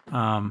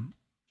 I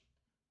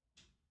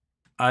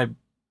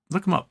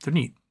look them up. They're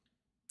neat.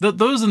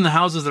 Those in the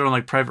houses that are on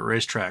like private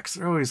racetracks,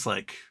 they're always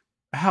like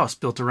a house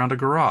built around a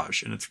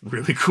garage, and it's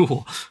really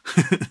cool.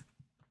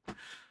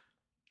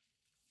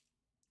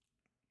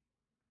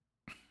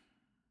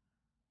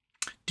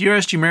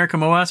 DRSG America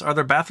Moas, are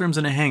there bathrooms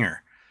in a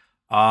hangar?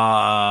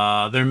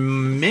 There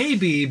may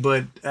be,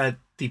 but at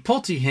the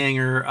Pulte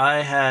hangar,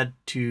 I had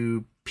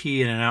to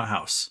pee in an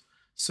outhouse.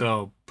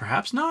 So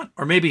perhaps not.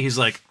 Or maybe he's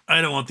like,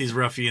 I don't want these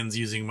ruffians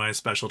using my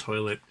special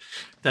toilet.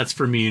 That's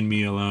for me and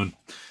me alone.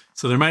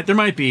 So there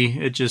might be.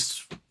 It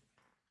just,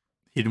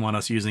 he didn't want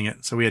us using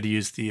it. So we had to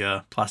use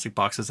the plastic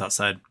boxes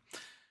outside.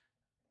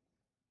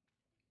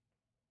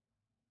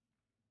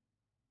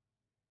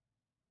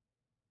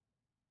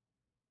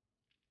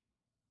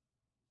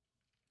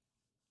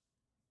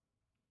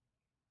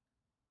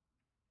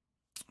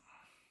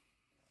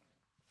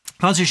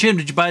 Ponzi Shim,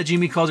 did you buy the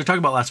GME calls we talked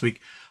about last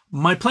week?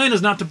 My plan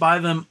is not to buy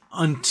them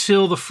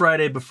until the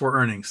Friday before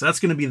earnings. So that's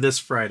going to be this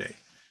Friday.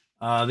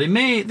 They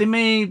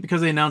may,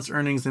 because they announced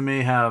earnings, they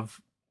may have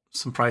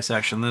some price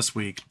action this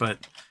week,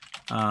 but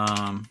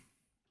no,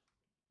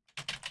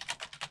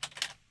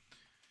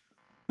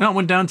 it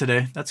went down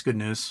today. That's good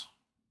news.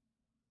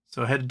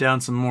 So headed down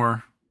some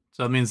more.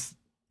 So that means,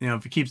 you know,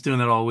 if it keeps doing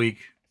that all week,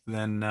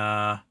 then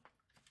I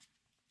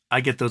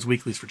get those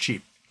weeklies for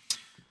cheap.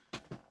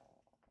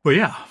 But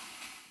yeah,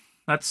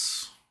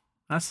 that's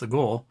the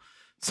goal.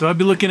 So I'd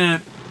be looking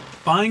at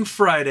buying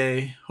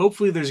Friday.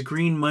 Hopefully there's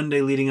green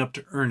Monday leading up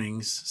to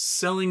earnings.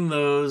 Selling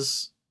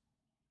those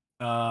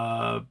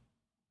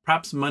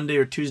perhaps Monday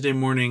or Tuesday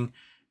morning,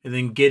 and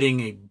then getting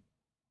a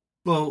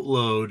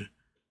boatload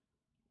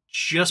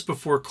just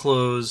before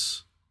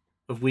close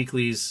of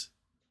weeklies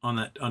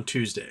on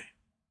Tuesday.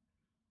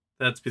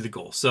 That'd be the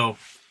goal. So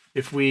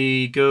if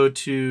we go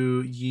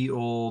to ye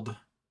old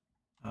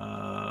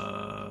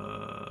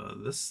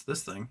this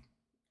thing.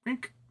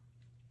 Wink.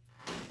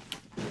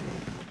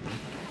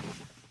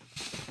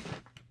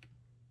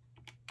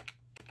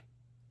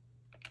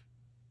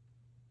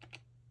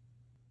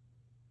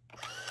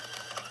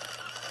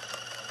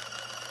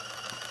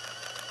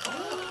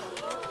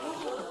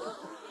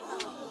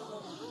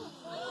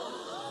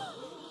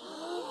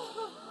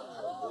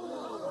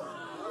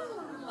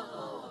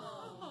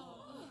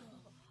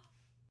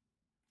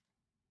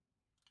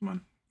 Come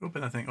on,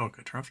 open that thing. Oh,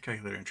 good. Turn off the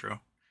calculator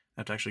intro.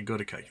 I have to actually go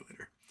to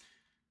calculator.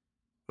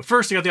 But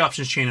first, I got the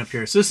options chain up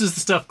here. So this is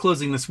the stuff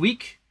closing this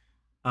week.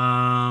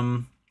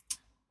 The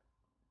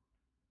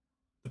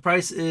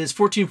price is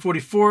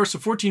 $14.44, so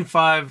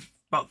 $14.5,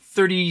 about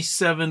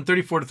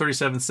 34 to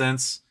 37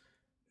 cents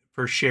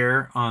per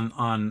share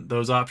on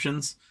those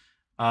options.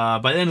 By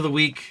the end of the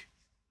week,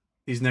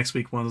 these next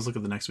week ones, let's look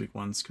at the next week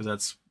ones, because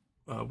that's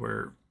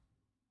where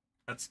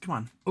that's, come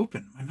on,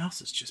 open. My mouse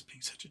is just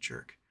being such a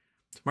jerk.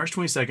 It's March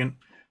 22nd.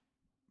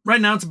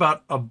 Right now it's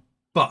about $1.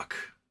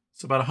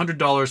 It's about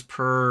 $100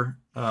 per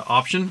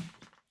option.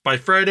 By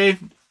Friday,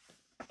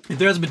 if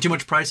there hasn't been too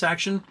much price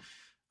action,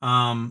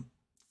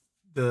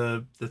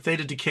 the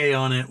theta decay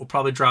on it will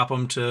probably drop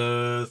them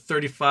to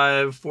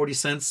 35, 40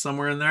 cents,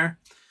 somewhere in there.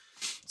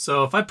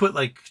 So if I put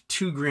like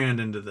 $2,000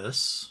 into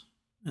this,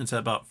 it's at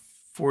about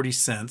 40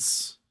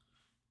 cents.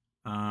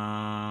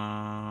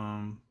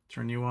 Turn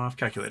you off,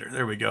 calculator.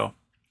 There we go.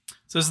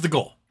 So this is the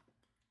goal.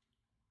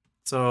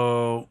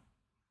 So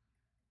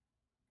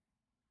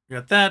we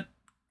got that.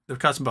 They're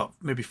costing about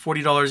maybe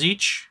 $40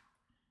 each,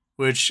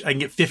 which I can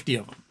get 50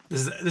 of them.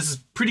 This is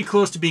pretty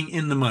close to being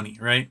in the money,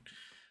 right?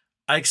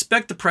 I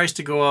expect the price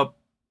to go up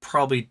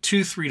probably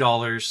 $2,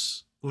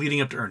 $3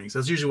 leading up to earnings.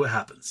 That's usually what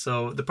happens.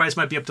 So the price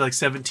might be up to like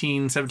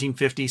 $17,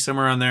 $17.50,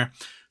 somewhere around there.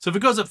 So if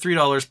it goes up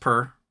 $3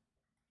 per,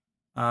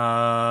 then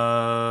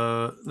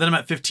I'm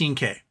at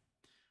 15K.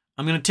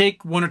 I'm going to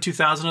take 1,000 or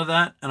 2,000 of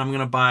that, and I'm going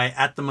to buy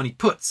at the money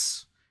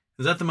puts.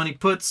 Because at the money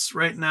puts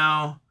right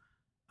now,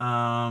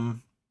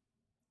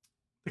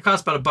 they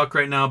cost about $1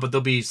 right now, but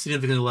they'll be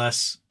significantly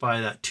less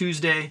by that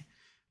Tuesday.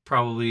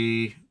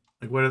 Probably,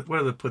 like, what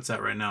are the puts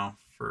at right now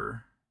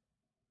for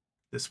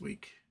this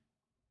week?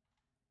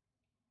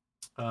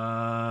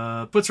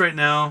 Puts right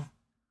now,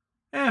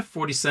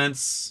 40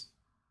 cents,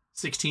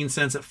 16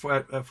 cents at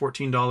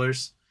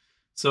 $14.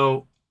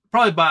 So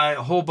probably buy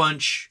a whole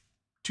bunch,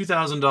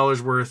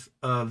 $2,000 worth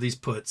of these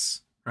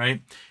puts,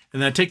 right?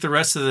 And then I take the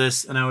rest of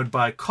this and I would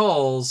buy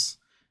calls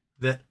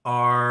that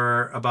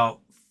are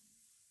about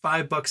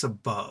 $5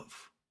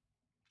 above.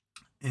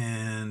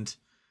 And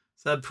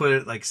so I'd put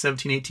it like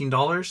 $17,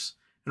 $18.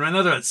 And right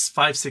now they're at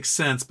 5, 6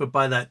 cents, but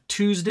by that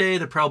Tuesday,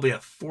 they're probably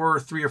at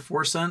 3 or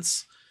 4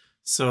 cents.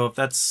 So if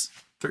that's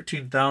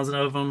 13,000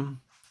 of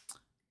them,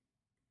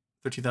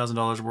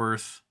 $13,000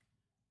 worth,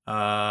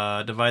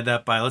 divide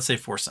that by, let's say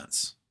 4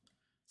 cents.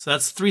 So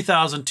that's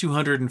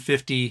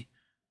 3,250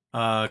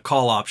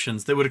 call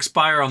options that would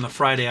expire on the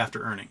Friday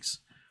after earnings.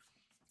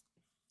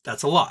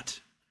 That's a lot.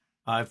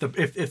 If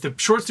the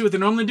shorts do what they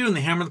normally do and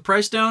they hammer the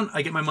price down,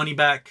 I get my money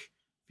back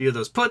via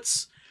those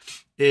puts.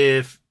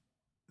 If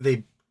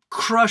they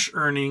crush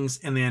earnings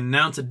and they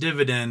announce a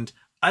dividend,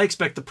 I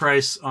expect the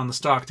price on the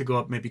stock to go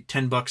up maybe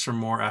 $10 or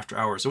more after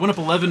hours. It went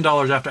up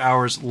 $11 after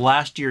hours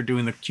last year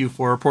doing the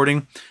Q4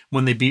 reporting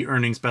when they beat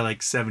earnings by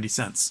like 70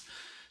 cents.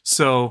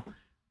 So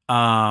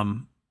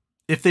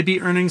if they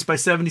beat earnings by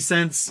 70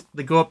 cents,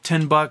 they go up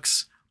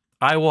 $10.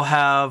 I will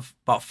have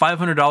about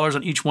 $500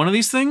 on each one of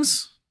these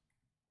things.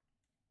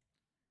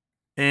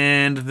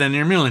 And then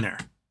you're a millionaire.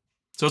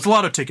 So it's a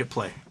lotto ticket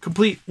play.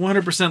 Complete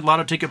 100%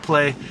 lotto ticket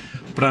play.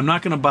 But I'm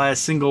not going to buy a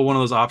single one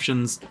of those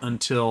options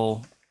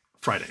until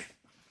Friday.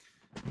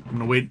 I'm going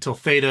to wait until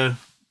theta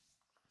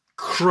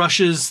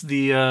crushes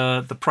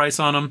the price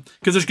on them.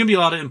 Because there's going to be a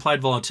lot of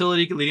implied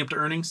volatility leading up to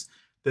earnings.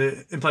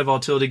 The implied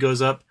volatility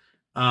goes up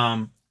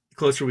the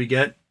closer we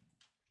get.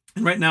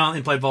 And right now,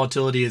 implied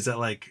volatility is at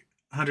like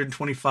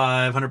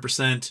 125,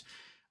 100%.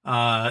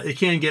 It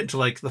can get to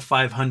like the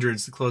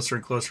 500s the closer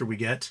and closer we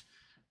get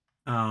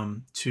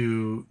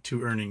to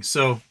earnings.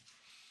 So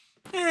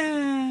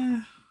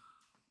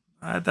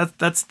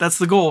that's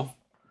the goal.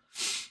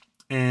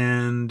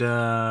 And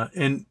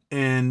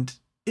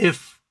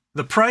if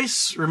the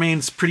price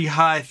remains pretty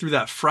high through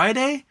that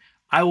Friday,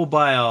 I will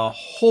buy a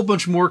whole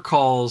bunch more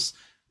calls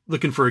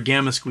looking for a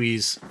gamma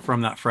squeeze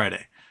from that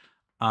Friday.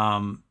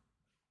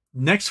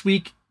 Next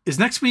week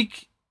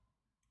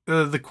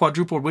the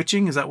quadruple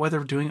witching? Is that why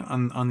they're doing it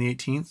on the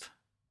 18th?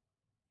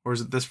 Or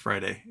is it this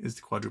Friday is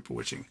the quadruple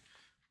witching?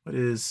 What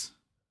is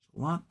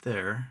a lot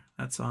there?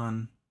 That's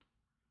on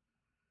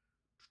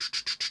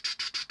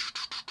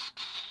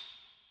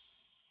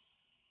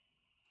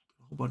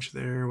a whole bunch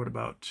there. What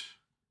about,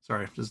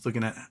 sorry, just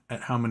looking at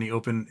how many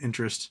open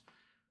interest.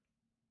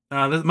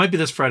 That might be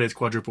this Friday's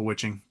quadruple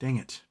witching. Dang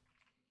it.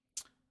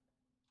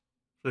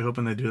 Really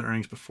hoping they do the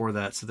earnings before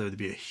that, so there would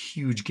be a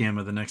huge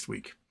gamma the next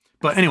week.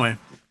 But anyway,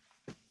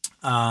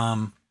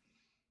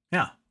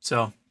 yeah.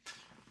 So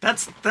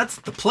that's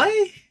the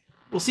play.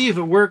 We'll see if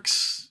it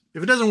works.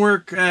 If it doesn't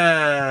work,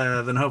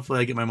 then hopefully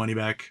I get my money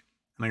back.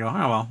 And I go,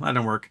 oh well, that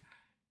didn't work.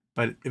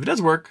 But if it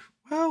does work,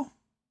 well,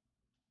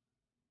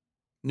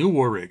 new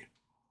war rig.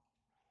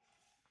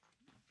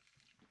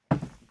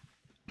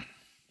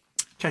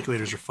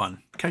 Calculators are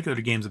fun.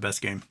 Calculator game's the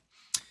best game.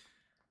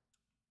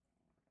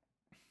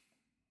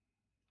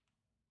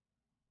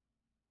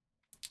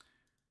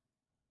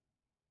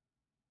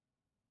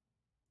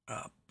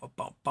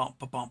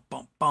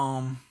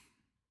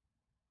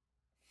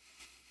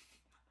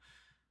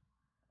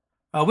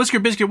 Whisker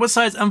Biscuit, what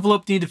size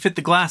envelope do you need to fit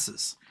the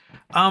glasses?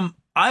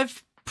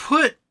 I've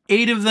put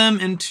 8 of them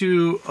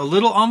into a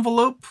little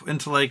envelope,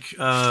 into like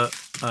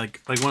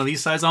one of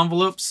these size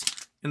envelopes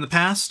in the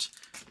past.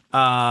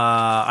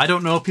 I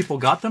don't know if people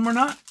got them or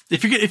not.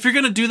 If you're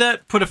gonna do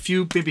that, put a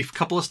few, maybe a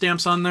couple of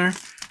stamps on there.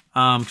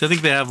 'Cause I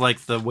think they have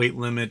like the weight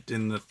limit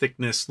and the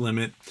thickness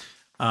limit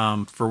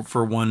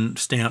for one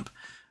stamp.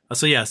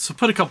 So yeah, so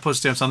put a couple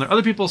post stamps on there.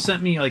 Other people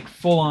sent me like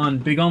full-on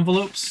big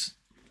envelopes.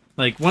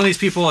 Like one of these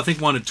people I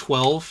think wanted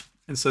 12,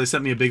 and so they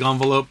sent me a big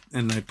envelope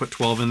and I put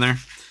 12 in there.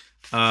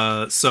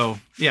 So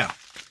yeah.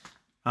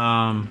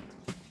 So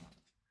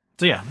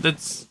yeah,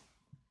 that's,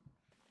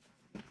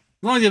 as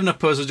long as you have enough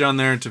postage on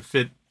there to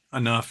fit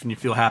enough and you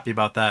feel happy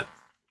about that,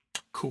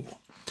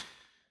 cool.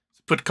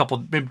 Put a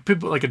couple, maybe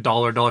put like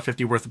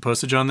 $1.50 worth of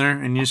postage on there,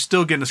 and you're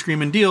still getting a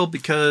screaming deal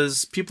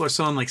because people are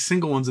selling like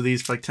single ones of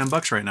these for like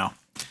 $10 right now.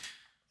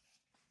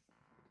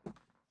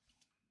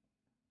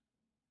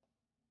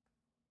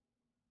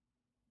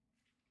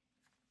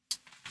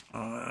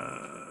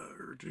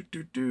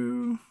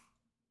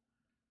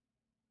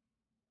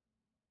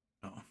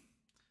 Oh,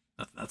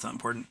 that's not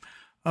important.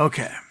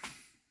 Okay.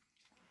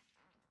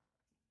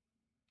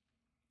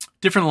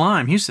 Different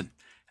Lime, Houston.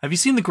 Have you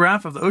seen the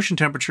graph of the ocean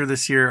temperature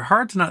this year?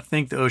 Hard to not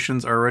think the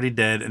oceans are already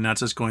dead and not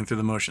just going through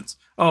the motions.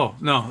 Oh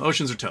no,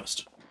 oceans are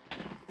toast.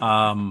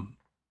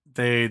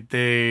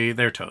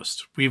 They're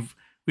toast. We've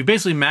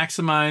basically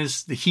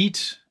maximized the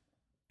heat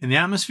in the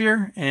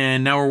atmosphere,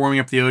 and now we're warming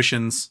up the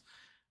oceans.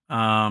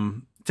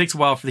 It takes a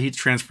while for the heat to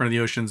transfer to the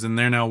oceans, and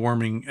they're now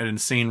warming at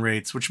insane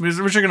rates, which are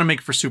going to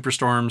make for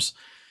superstorms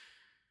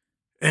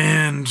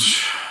and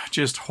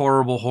just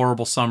horrible,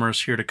 horrible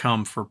summers here to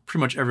come for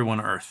pretty much everyone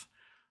on Earth.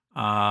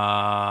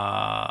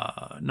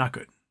 Not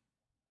good.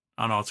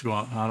 I don't know what's going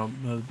on. I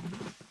don't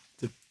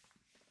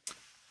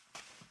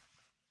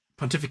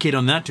pontificate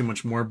on that too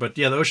much more, but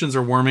yeah, the oceans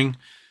are warming.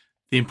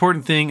 The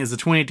important thing is the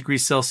 28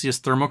 degrees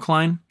Celsius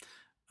thermocline.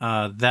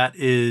 That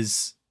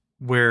is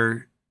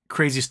where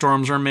crazy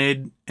storms are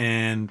made,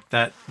 and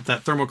that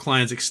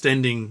thermocline is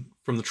extending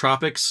from the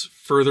tropics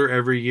further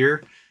every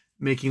year,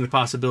 making the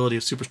possibility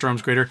of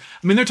superstorms greater.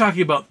 I mean, they're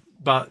talking about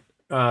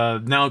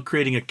now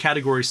creating a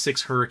Category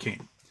 6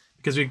 hurricane,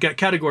 because we've got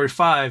Category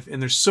 5,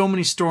 and there's so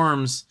many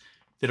storms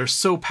that are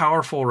so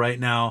powerful right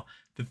now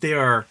that they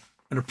are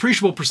an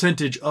appreciable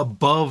percentage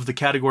above the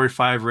Category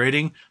 5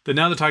 rating, that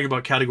now they're talking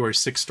about Category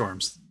 6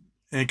 storms.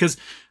 And because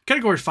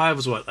Category 5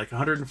 was what, like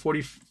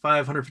 145,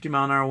 150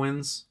 mile an hour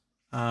winds?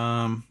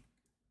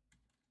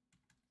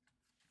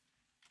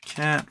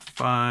 Cat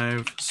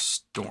 5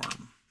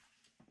 storm.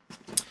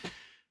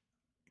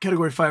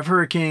 Category 5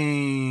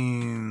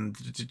 hurricane.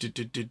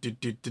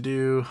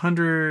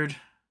 100.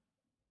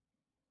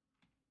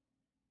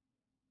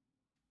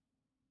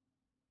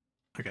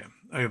 Okay,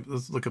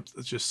 let's look up,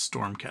 it's just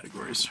storm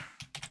categories.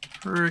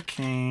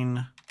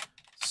 Hurricane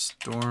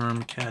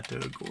storm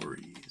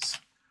categories.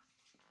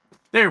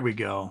 There we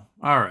go.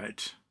 All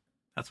right.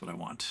 That's what I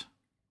want.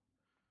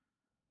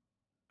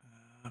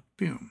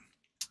 Boom.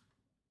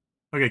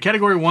 Okay,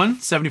 Category 1,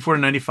 74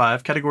 to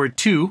 95. Category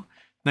 2,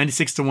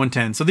 96 to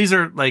 110. So these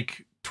are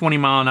like 20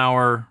 mile an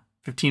hour,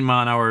 15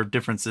 mile an hour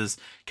differences.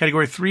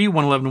 Category 3,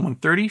 111 to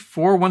 130.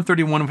 4,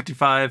 131 to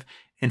 155.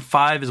 And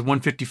 5 is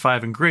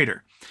 155 and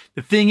greater.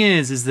 The thing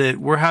is that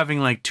we're having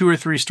like 2 or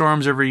 3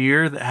 storms every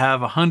year that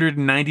have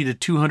 190 to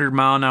 200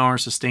 mile an hour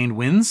sustained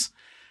winds,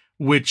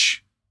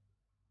 which,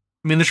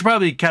 I mean, there's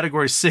probably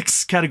Category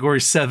 6,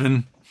 Category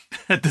 7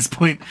 at this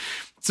point.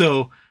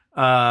 So,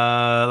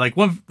 like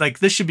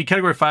this should be,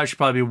 Category 5 should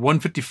probably be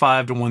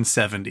 155 to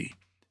 170.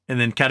 And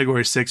then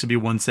Category 6 would be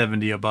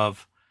 170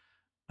 above.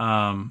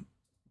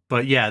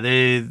 But yeah,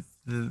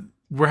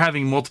 we're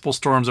having multiple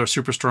storms or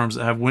superstorms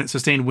that have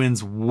sustained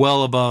winds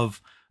well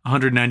above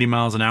 190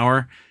 miles an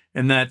hour.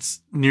 And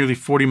that's nearly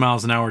 40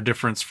 miles an hour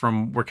difference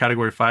from where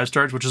Category 5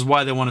 starts, which is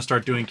why they want to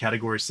start doing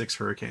Category 6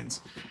 hurricanes.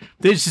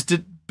 They just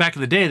did, back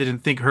in the day, they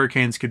didn't think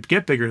hurricanes could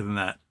get bigger than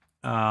that.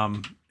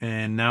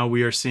 And now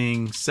we are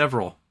seeing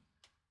several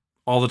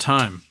all the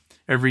time,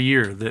 every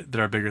year, that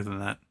are bigger than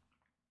that.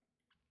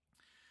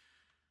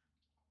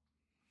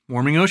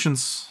 Warming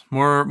oceans,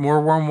 more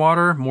warm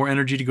water, more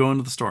energy to go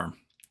into the storm.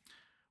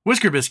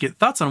 Whisker Biscuit,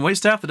 thoughts on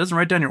waitstaff that doesn't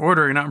write down your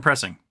order? You're not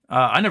impressing.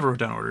 I never wrote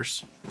down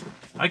orders.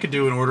 I could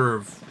do an order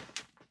of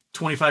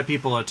 25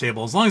 people at a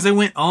table. As long as they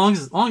went,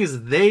 as long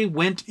as they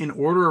went in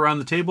order around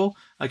the table,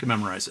 I could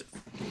memorize it.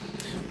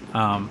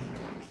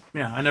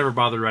 Yeah, I never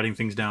bothered writing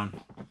things down.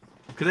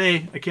 Because I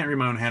can't read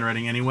my own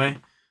handwriting anyway,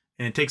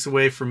 and it takes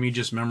away from me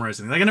just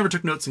memorizing. Like I never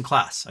took notes in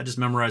class. I just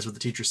memorized what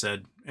the teacher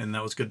said, and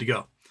that was good to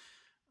go.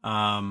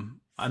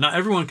 Not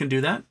everyone can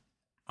do that.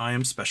 I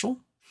am special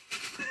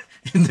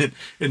in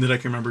that I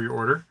can remember your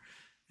order.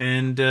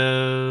 And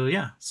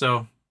yeah,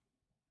 so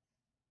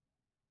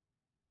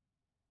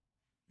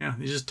yeah,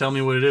 you just tell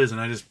me what it is,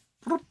 and I just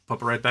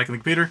pop it right back in the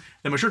computer.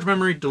 Then my short-term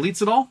memory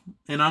deletes it all,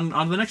 and on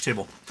to the next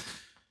table.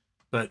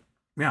 But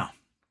yeah.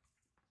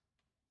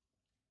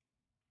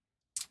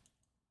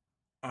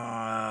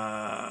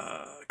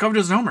 Cover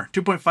does Homer.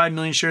 2.5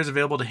 million shares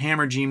available to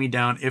hammer GME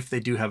down if they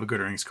do have a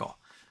good earnings call.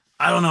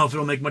 I don't know if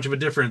it'll make much of a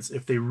difference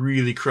if they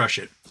really crush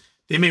it.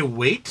 They may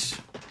wait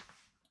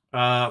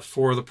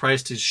for the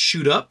price to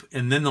shoot up,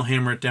 and then they'll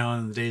hammer it down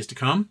in the days to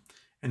come,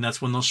 and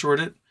that's when they'll short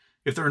it.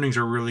 If the earnings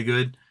are really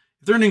good.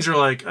 If the earnings are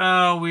like,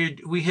 oh,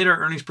 we hit our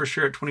earnings per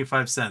share at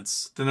 25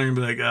 cents, then they're gonna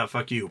be like, oh,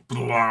 fuck you.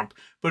 But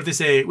if they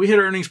say we hit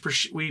our earnings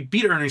we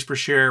beat earnings per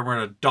share,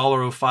 we're at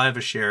 $1.05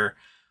 a share,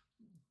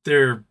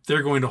 they're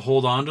going to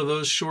hold on to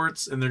those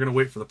shorts, and they're going to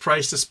wait for the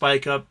price to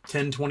spike up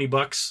 10, 20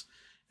 bucks,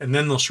 and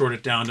then they'll short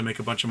it down to make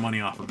a bunch of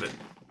money off of it.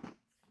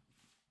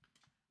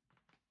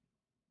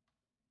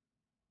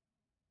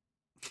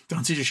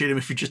 Don't see your shade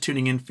if you're just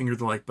tuning in, finger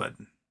the like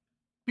button.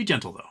 Be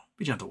gentle though.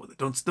 Be gentle with it.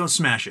 Don't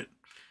smash it.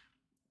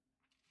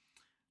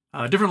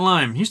 Different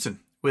Lime,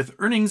 Houston. With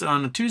earnings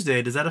on a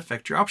Tuesday, does that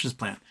affect your options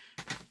plan?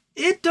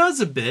 It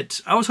does a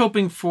bit. I was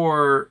hoping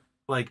for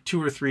like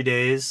 2 or 3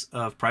 days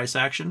of price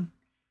action.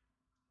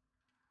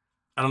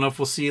 I don't know if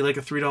we'll see like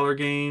a $3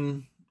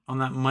 gain on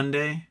that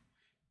Monday.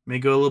 May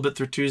go a little bit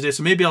through Tuesday.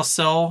 So maybe I'll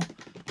sell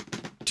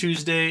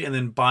Tuesday and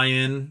then buy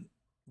in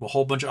a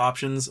whole bunch of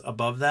options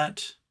above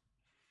that.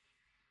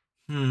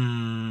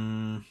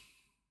 It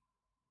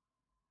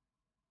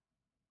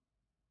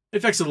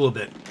affects it a little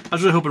bit. I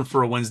was really hoping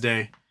for a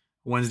Wednesday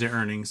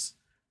earnings,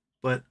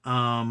 but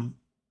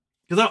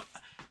because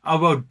I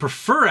would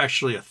prefer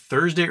actually a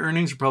Thursday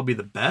earnings would probably be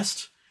the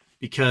best,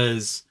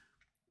 because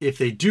if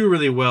they do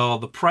really well,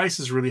 the price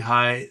is really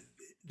high.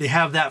 They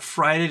have that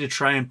Friday to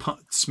try and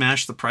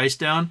smash the price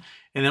down,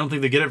 and I don't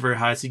think they get it very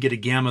high, so you get a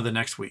gamma the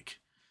next week.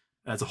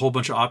 That's a whole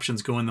bunch of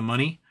options go in the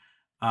money.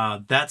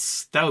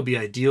 That would be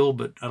ideal,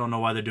 but I don't know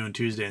why they're doing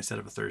Tuesday instead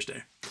of a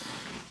Thursday.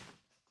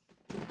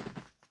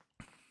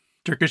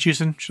 Turkish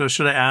Houston,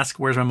 should I ask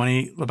where's my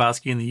money,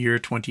 Lebowski, in the year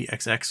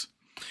 20XX?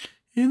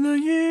 In the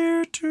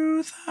year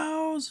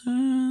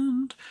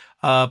 2000.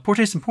 Poor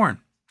taste in porn.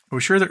 Are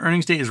we sure the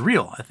earnings date is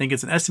real? I think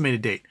it's an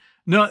estimated date.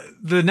 No,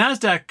 the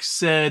NASDAQ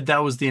said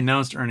that was the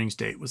announced earnings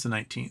date, was the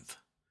 19th.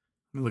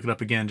 Let me look it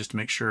up again just to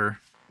make sure.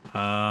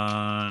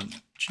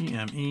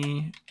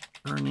 GME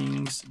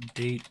earnings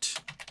date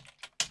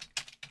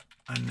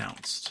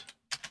announced.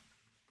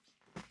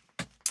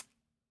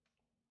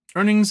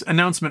 Earnings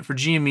announcement for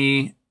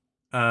GME.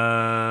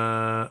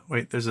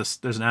 Wait, there's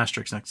an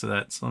asterisk next to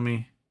that. So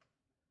what's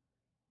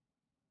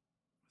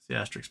the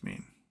asterisk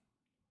mean?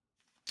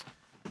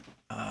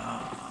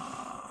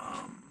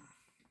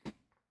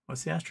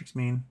 What's the asterisk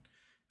mean?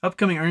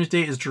 Upcoming earnings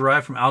date is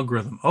derived from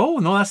algorithm. Oh,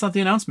 no, that's not the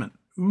announcement.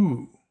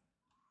 Ooh.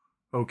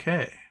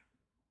 Okay.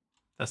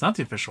 That's not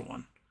the official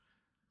one.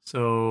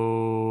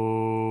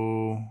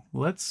 So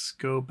let's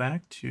go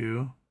back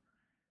to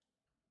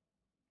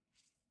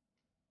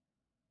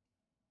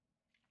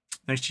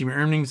next GME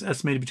earnings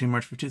estimated between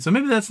March 15th. So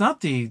maybe that's not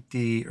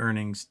the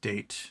earnings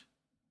date.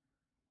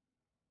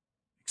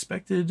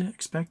 Expected.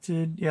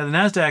 Yeah, the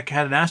NASDAQ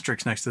had an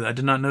asterisk next to that. I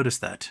did not notice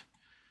that.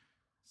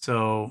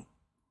 So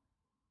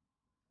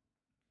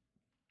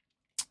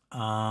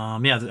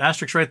yeah, the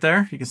asterisk right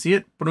there. You can see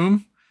it.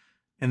 Boom.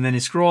 And then you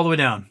scroll all the way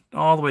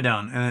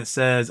down, and it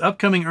says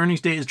upcoming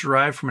earnings date is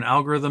derived from an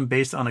algorithm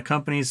based on the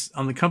company's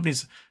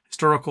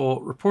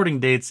historical reporting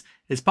dates.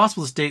 It's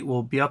possible this date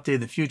will be updated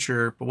in the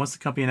future, but once the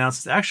company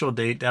announces the actual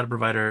date, data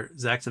provider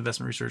Zacks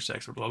Investment Research,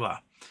 Zacks, blah blah.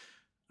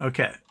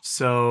 Okay,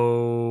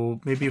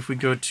 so maybe if we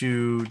go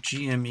to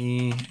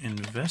GME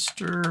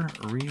Investor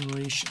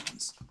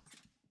Relations.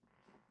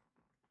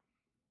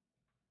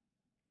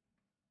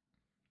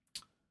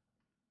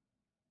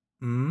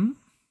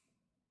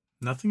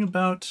 Nothing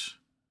about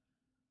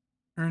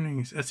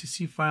earnings,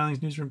 SEC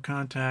filings, newsroom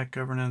contact,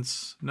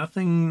 governance.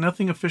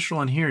 Nothing official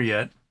on here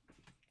yet.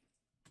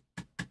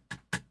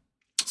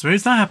 So maybe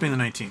it's not happening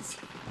the 19th.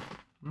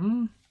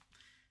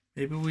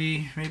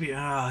 Maybe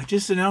I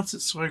just announce it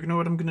so I know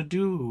what I'm gonna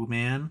do,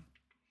 man.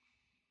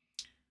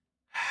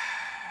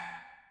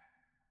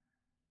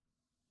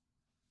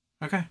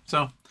 Okay,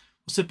 so we'll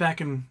sit back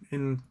and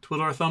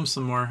twiddle our thumbs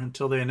some more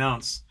until they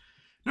announce.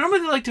 Normally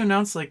they like to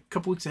announce like a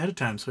couple weeks ahead of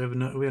time, so we have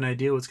an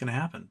idea what's going to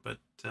happen. But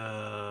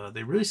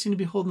they really seem to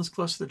be holding this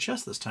close to their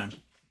chest this time.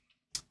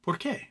 ¿Por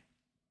qué?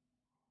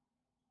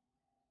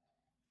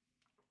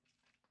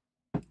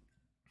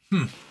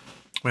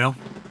 Well.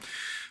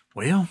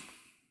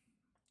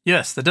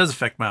 Yes, that does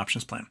affect my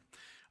options plan.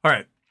 All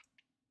right.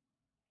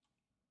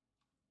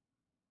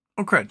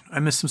 Oh, crud. I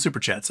missed some super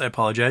chats. I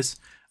apologize.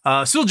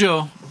 Still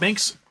Joe,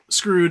 banks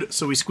screwed,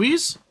 so we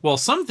squeeze? Well,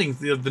 some things,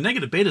 the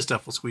negative beta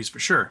stuff will squeeze for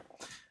sure.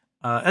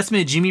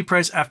 Estimated GME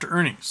price after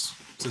earnings,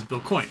 says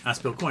Bill Coin.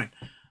 Ask Bill Coin.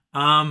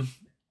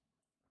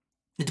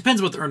 It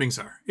depends what the earnings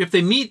are. If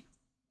they meet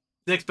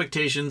the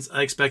expectations,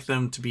 I expect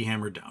them to be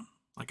hammered down.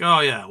 Like,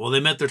 oh yeah, well, they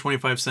met their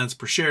 25 cents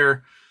per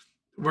share.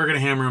 We're going to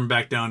hammer them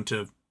back down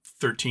to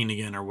 13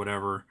 again or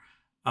whatever.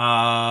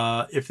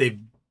 If they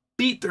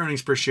beat the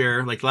earnings per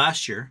share, like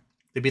last year,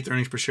 they beat the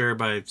earnings per share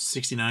by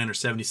 69 or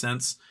 70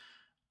 cents.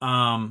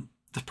 The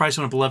price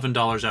went up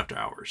 $11 after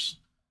hours.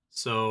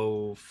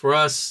 So for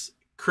us,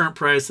 current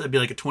price, that'd be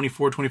like a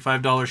 $24,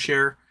 $25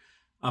 share.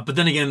 But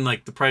then again,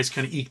 like the price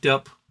kind of eked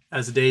up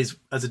in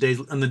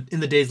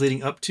the days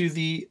leading up to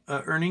the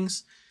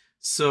earnings.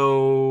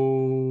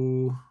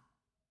 So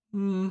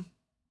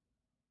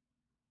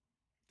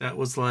that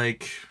was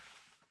like,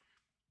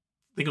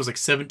 I think it was like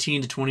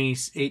 $17 to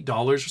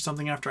 $28 or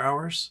something after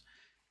hours.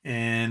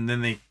 And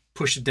then they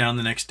push it down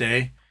the next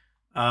day.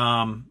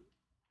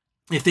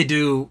 If they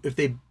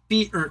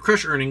beat or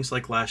crush earnings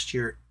like last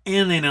year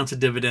and they announce a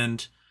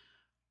dividend,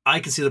 I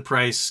can see the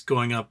price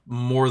going up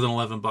more than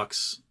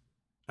 $11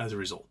 as a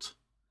result.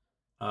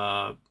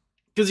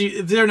 Because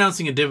if they're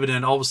announcing a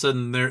dividend, all of a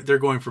sudden they're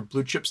going for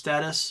blue chip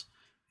status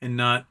and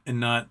not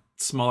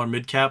smaller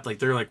mid cap. Like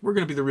they're like, we're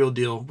going to be the real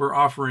deal. We're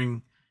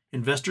offering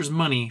investors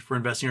money for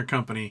investing in our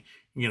company.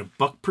 You get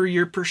 $1 per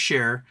year per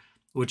share,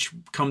 which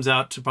comes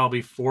out to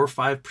probably 4 or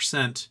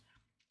 5%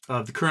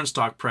 of the current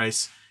stock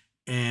price.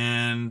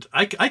 And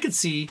I could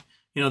see,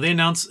 they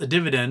announce a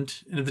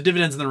dividend, and if the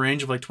dividend's in the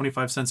range of like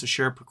 25 cents a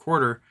share per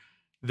quarter,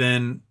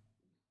 then,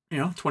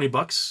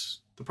 $20,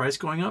 the price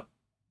going up.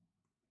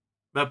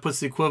 That puts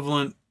the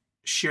equivalent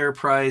share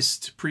price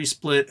to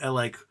pre-split at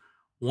like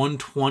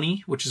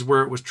 120, which is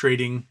where it was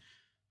trading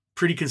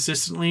pretty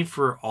consistently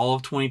for all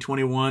of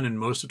 2021 and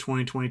most of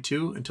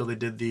 2022 until they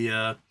did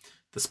the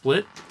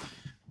split.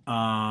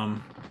 Yeah,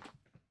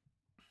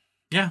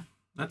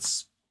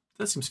 that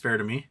seems fair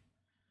to me.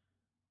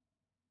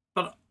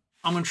 But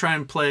I'm gonna try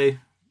and play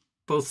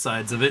both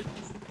sides of it.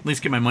 At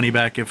least get my money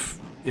back if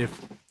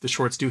the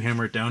shorts do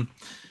hammer it down.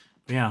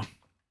 But yeah.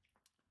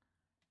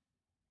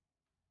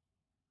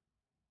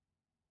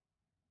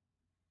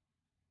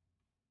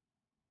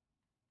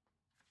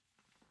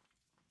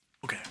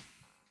 Okay.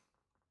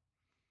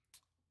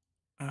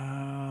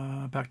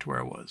 Back to where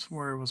I was.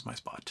 Where was my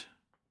spot?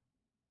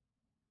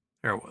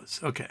 There it was.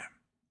 Okay.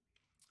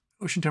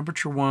 Ocean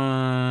temperature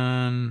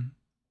 1.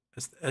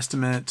 That's the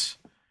estimate.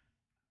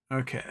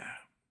 Okay.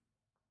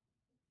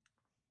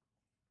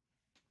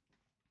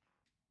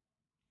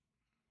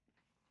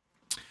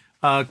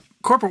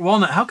 Corporate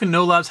Walnut, how can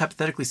No Labs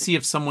hypothetically see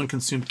if someone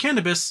consumed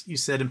cannabis? You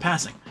said in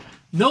passing.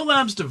 No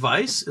Labs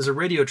device is a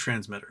radio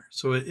transmitter.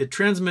 So it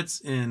transmits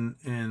in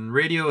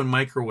radio and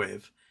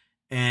microwave.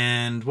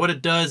 And what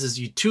it does is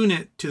you tune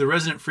it to the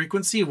resonant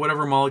frequency of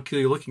whatever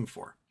molecule you're looking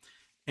for.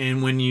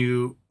 And when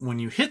you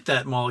hit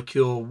that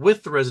molecule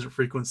with the resonant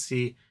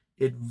frequency,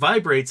 it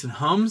vibrates and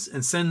hums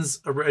and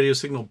sends a radio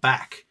signal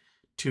back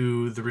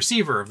to the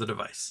receiver of the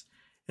device.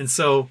 And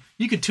so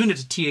you could tune it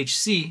to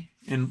THC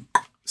and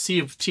see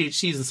if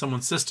THC is in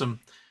someone's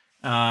system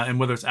and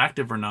whether it's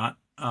active or not.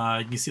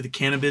 You see the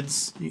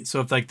cannabinoids.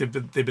 So if like they've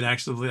been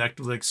actively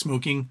like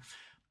smoking,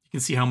 you can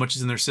see how much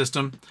is in their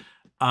system.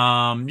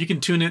 You can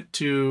tune it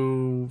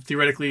to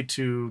theoretically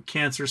to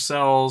cancer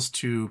cells,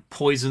 to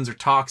poisons or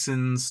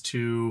toxins,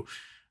 to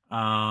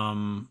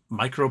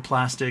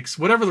microplastics,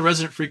 whatever the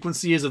resonant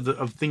frequency is of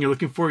the thing you're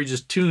looking for. You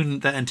just tune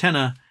that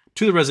antenna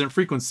to the resonant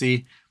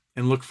frequency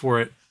and look for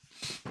it.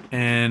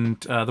 And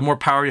the more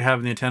power you have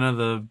in the antenna,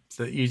 the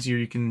easier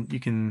you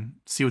can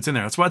see what's in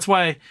there. That's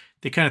why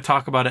they kind of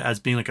talk about it as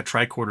being like a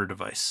tricorder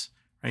device,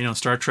 right?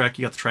 Star Trek,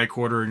 you got the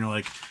tricorder, and you're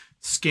like,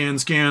 scan.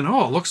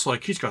 Oh, it looks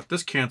like he's got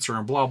this cancer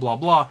and blah, blah,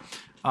 blah.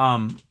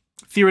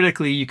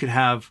 Theoretically, you could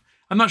have,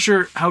 I'm not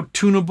sure how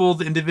tunable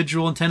the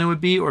individual antenna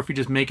would be, or if you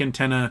just make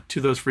antenna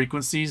to those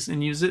frequencies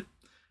and use it.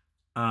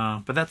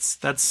 But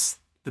that's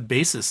the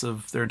basis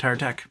of their entire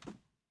tech.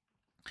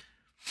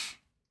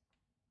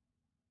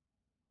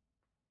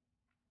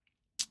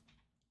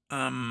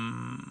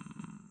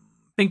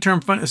 Bank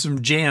term fund, this is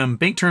from JM.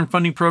 Bank term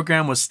funding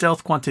program was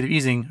stealth quantitative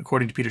easing,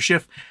 according to Peter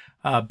Schiff.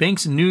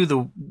 Banks knew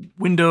the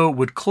window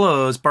would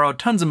close, borrowed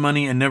tons of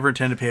money, and never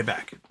intended to pay it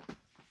back.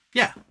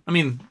 Yeah, I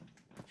mean,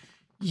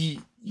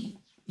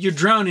 you're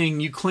drowning.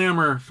 You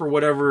clamor for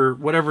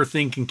whatever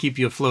thing can keep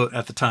you afloat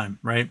at the time,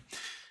 right?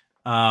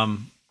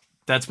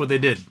 That's what they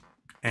did,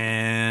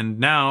 and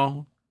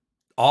now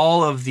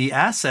all of the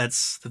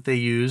assets that they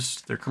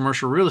used, their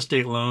commercial real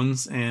estate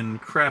loans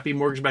and crappy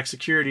mortgage-backed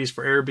securities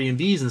for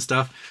Airbnbs and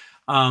stuff,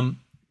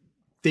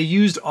 they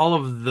used all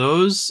of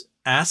those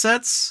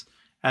assets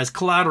as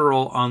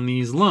collateral on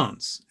these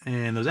loans.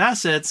 And those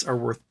assets are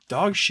worth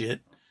dog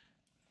shit.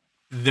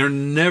 They're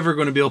never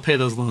going to be able to pay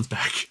those loans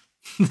back.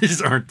 They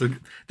just aren't.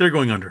 They're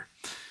going under.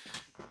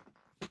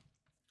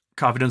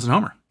 Confidence in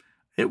Homer.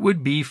 It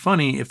would be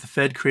funny if the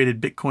Fed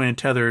created Bitcoin and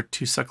Tether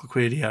to suck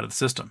liquidity out of the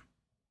system.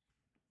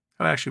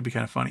 That would actually be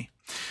kind of funny.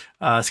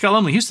 Scott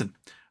Lumley, Houston.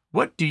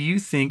 What do you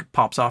think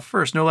pops off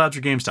first, No Labs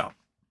or GameStop?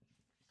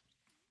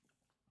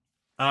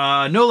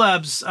 No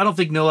Labs. I don't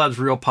think No Labs'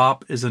 real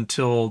pop is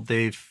until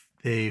they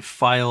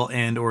file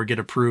and or get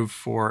approved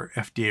for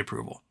FDA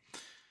approval.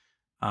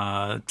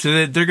 So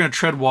they're going to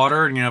tread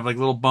water and you have like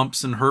little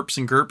bumps and herps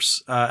and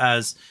GURPS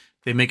as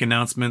they make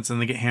announcements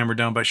and they get hammered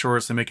down by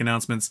shorts. They make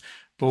announcements,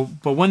 but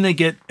when they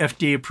get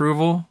FDA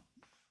approval,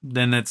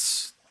 then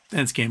it's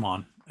game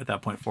on at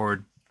that point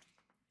forward.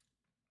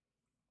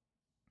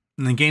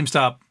 And then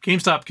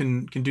GameStop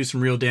can do some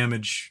real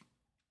damage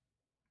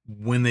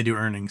when they do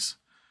earnings.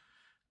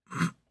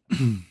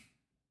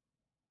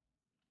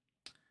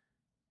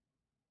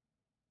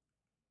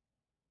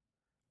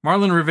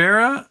 Marlon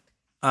Rivera,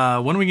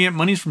 when are we get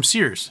monies from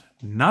Sears?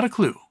 Not a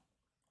clue.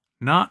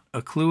 Not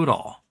a clue at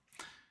all.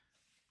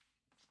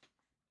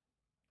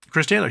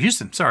 Chris Taylor,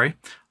 Houston, sorry.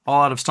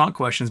 All out of stock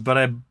questions, but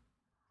I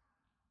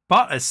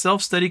bought a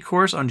self-study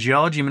course on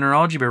geology and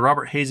mineralogy by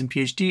Robert Hazen,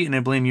 PhD, and I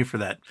blame you for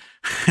that.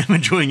 I'm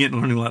enjoying it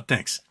and learning a lot.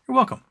 Thanks. You're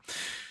welcome.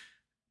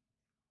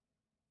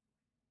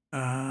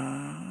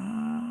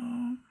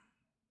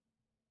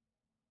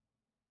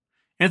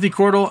 Anthony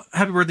Cordell,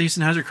 happy birthday,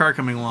 Houston. How's your car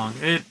coming along?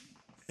 It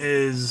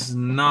is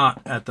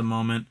not at the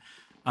moment.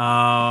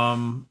 I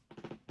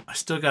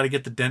still got to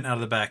get the dent out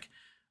of the back.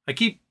 I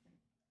keep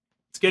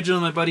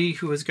scheduling my buddy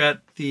who has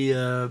got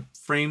the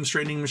frame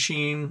straightening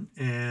machine,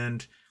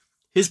 and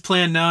his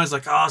plan now is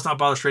like, oh, it's not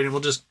bother straightening.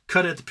 We'll just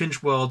cut it at the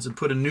pinch welds and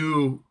put a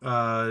new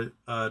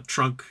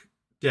trunk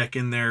deck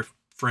in their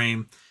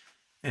frame.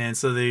 And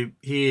so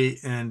he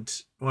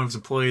and one of his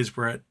employees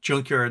were at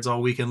junkyards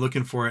all weekend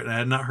looking for it, and I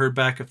had not heard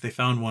back if they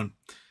found one.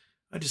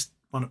 I just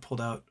want it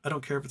pulled out. I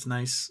don't care if it's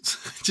nice.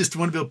 Just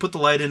want to be able to put the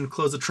light in,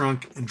 close the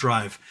trunk, and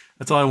drive.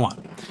 That's all I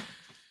want.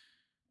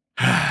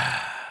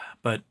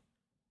 But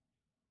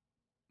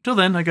till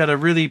then, I got a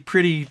really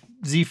pretty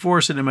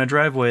Z4 sitting in my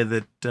driveway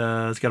that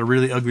has got a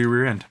really ugly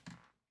rear end.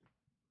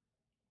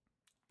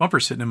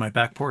 Bumper sitting in my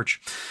back porch.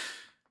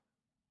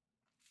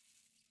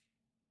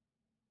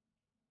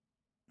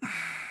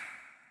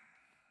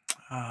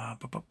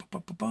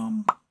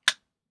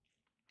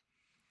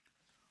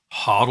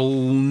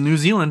 Hoddle, New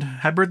Zealand.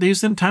 Happy birthday,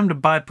 Houston. Time to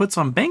buy puts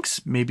on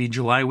banks. Maybe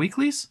July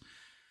weeklies.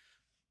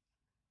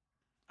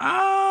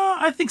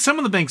 I think some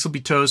of the banks will be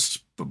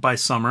toast by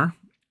summer.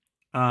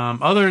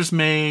 Others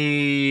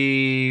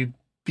may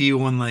be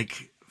when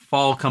like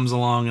fall comes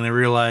along and they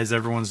realize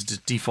everyone's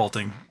just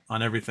defaulting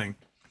on everything.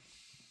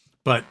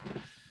 But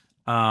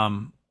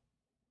I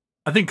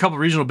think a couple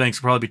of regional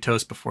banks will probably be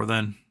toast before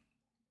then.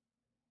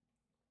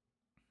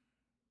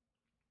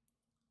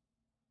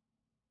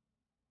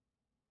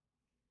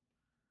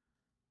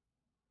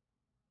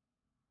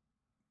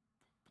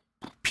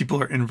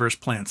 People are inverse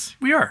plants.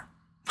 We are.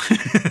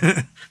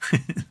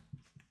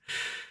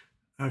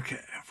 Okay,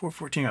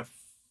 4:14, got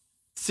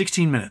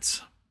 16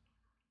 minutes.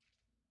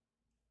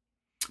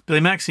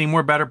 Billy Maxine,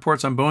 more bad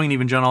reports on Boeing.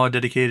 Even John Aller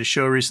dedicated a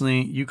show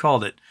recently. You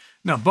called it.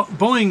 No,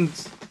 Boeing,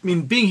 I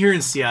mean, being here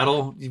in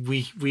Seattle,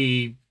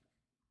 we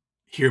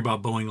hear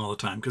about Boeing all the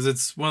time because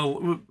it's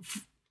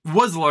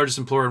was the largest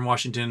employer in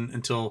Washington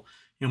until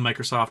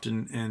Microsoft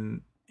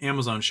and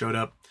Amazon showed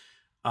up.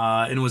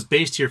 And it was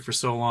based here for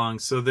so long.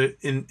 So that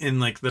in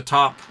like the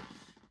top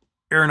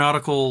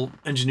aeronautical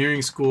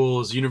engineering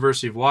schools,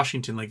 University of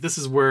Washington, like this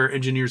is where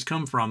engineers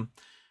come from.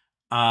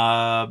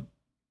 So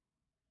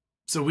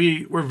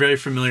we're very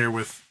familiar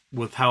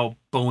with how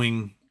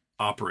Boeing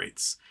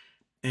operates.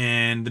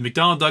 And the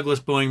McDonnell Douglas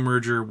Boeing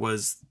merger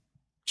was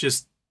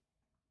just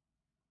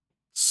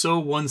so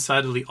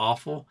one-sidedly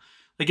awful.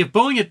 Like if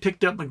Boeing had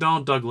picked up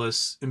McDonnell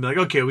Douglas and be like,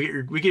 okay,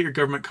 we get your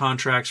government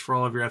contracts for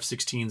all of your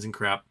F-16s and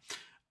crap.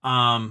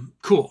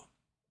 Cool.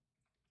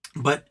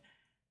 But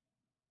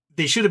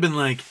they should have been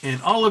like,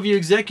 and all of you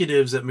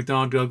executives at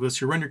McDonnell Douglas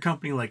who run your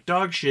company like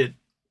dog shit,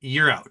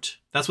 you're out.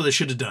 That's what they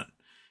should have done.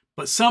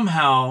 But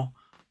somehow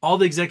all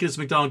the executives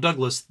at McDonnell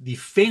Douglas, the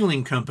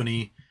failing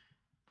company,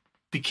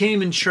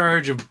 became in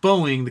charge of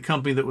Boeing, the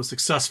company that was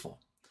successful,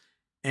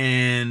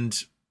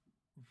 and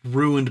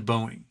ruined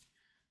Boeing.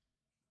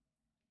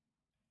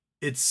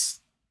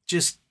 It's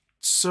just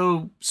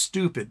so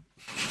stupid.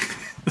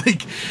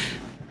 Like,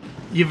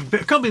 you have a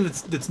company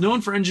that's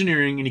known for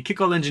engineering, and you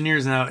kick all the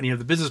engineers out, and you have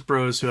the business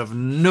bros who have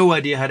no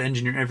idea how to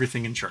engineer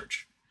everything in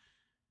charge.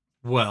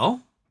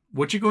 Well,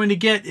 what you're going to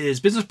get is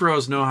business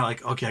bros know how,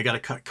 like, okay, I got to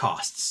cut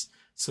costs.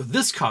 So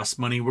this costs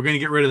money. We're going to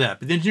get rid of that.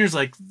 But the engineer's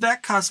like,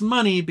 that costs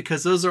money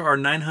because those are our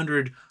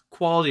 900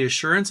 quality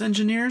assurance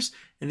engineers,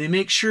 and they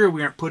make sure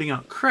we aren't putting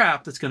out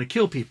crap that's going to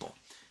kill people.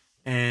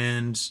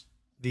 And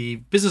the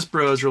business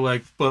bros are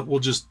like, but we'll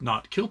just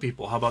not kill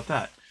people. How about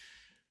that?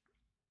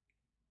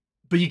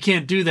 But you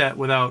can't do that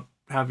without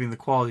having the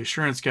quality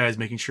assurance guys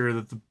making sure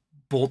that the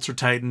bolts are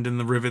tightened and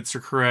the rivets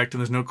are correct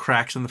and there's no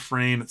cracks in the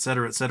frame, et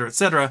cetera, et cetera, et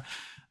cetera.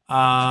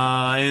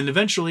 And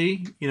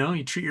eventually,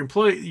 you treat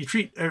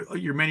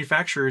your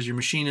manufacturers, your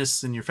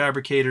machinists and your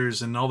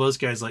fabricators and all those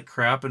guys like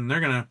crap. And they're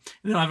going to,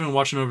 have anyone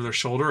watching over their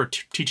shoulder or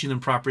teaching them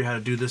properly how to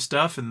do this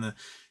stuff. And the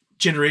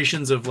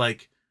generations of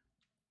like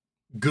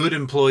good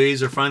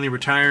employees are finally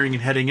retiring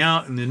and heading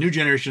out, and the new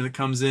generation that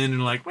comes in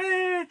and like,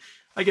 well,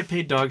 I get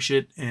paid dog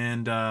shit,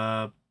 and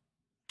I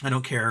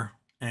don't care,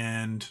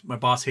 and my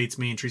boss hates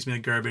me and treats me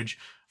like garbage.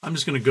 I'm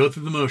just going to go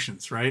through the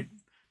motions, right?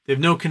 They have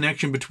no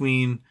connection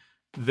between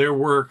their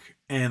work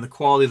and the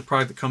quality of the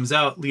product that comes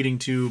out, leading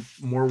to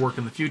more work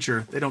in the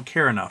future. They don't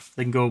care enough.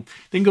 They can go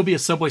be a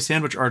Subway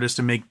sandwich artist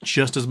and make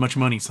just as much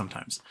money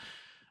sometimes.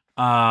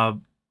 So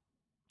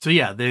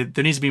yeah,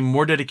 there needs to be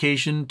more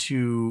dedication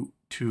to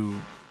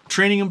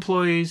training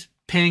employees,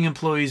 paying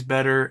employees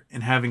better,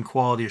 and having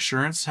quality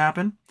assurance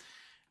happen,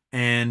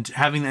 and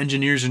having the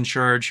engineers in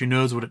charge who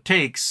knows what it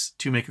takes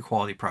to make a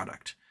quality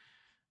product.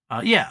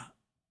 Yeah,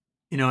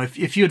 you know,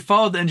 if you had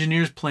followed the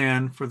engineer's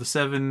plan for the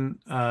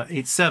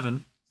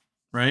 787,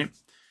 right,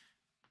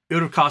 it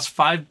would have cost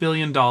 $5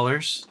 billion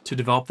to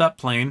develop that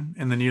plane,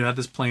 and then you had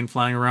this plane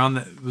flying around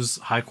that was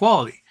high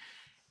quality.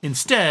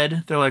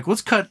 Instead, they're like,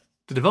 let's cut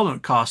the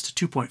development cost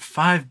to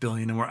 $2.5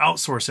 billion, and we'll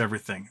outsource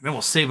everything. Then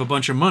we'll save a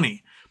bunch of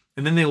money.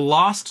 And then they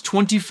lost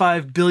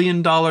 $25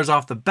 billion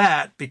off the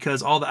bat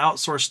because all the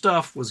outsourced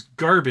stuff was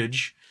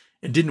garbage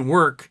and didn't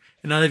work.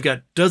 And now they've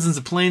got dozens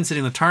of planes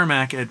sitting on the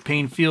tarmac at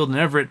Payne Field and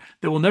Everett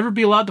that will never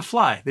be allowed to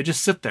fly. They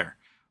just sit there,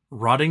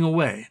 rotting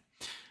away.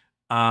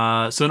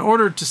 So in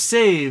order to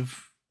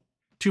save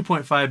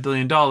 $2.5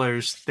 billion,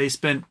 they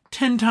spent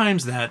 10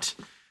 times that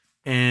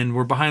and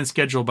were behind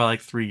schedule by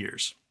like 3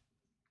 years.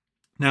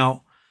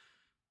 Now,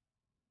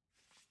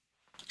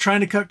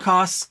 trying to cut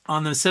costs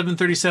on the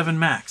 737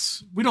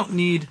 MAX. We don't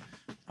need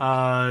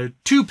 2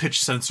 pitch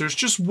sensors,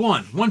 just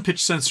one. One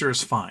pitch sensor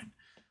is fine.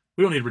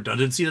 We don't need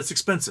redundancy, that's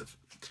expensive.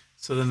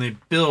 So then they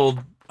build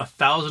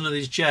 1,000 of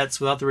these jets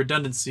without the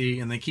redundancy,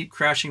 and they keep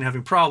crashing and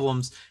having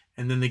problems,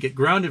 and then they get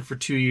grounded for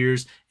 2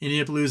 years and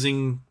end up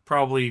losing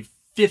probably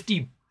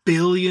 $50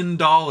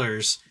 billion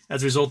as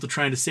a result of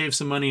trying to save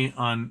some money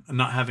on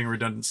not having a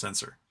redundant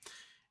sensor.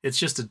 It's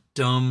just a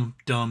dumb,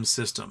 dumb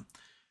system.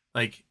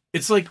 Like,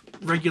 it's like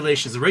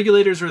regulations. The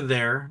regulators are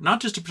there, not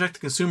just to protect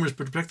the consumers,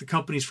 but to protect the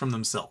companies from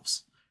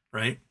themselves,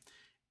 right?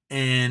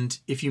 And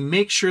if you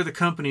make sure the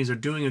companies are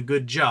doing a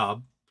good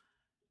job,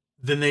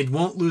 then they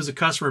won't lose a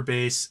customer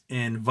base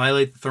and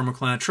violate the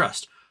thermocline of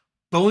trust.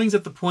 Boeing's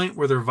at the point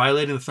where they're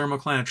violating the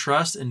thermocline of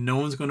trust, and no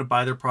one's going to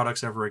buy their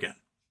products ever again.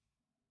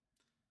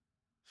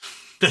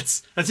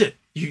 That's it.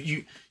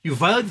 You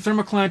violate the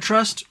thermocline of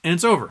trust, and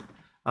it's over.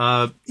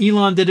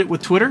 Elon did it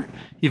with Twitter.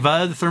 He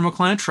violated the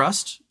thermocline of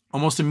trust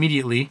almost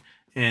immediately,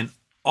 and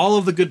all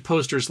of the good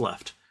posters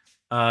left.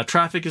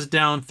 Traffic is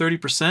down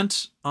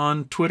 30%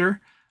 on Twitter,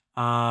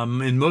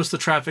 and most of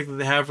the traffic that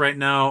they have right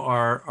now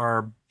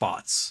are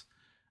bots.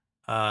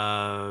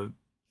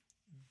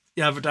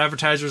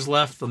 Advertisers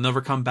left. They'll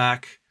never come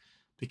back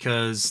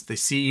because they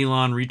see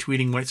Elon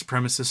retweeting white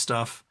supremacist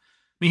stuff.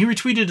 I mean, he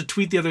retweeted a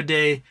tweet the other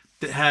day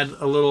that had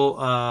a little,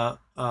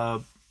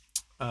 what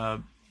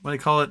do they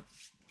call it?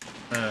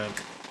 Oh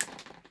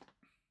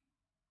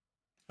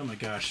my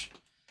gosh.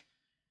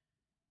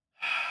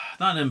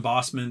 Not an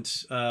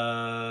embossment,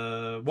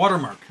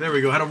 watermark. There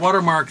we go. Had a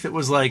watermark that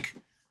was like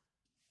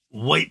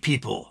white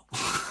people.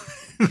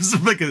 It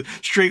was like a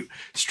straight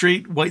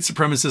white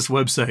supremacist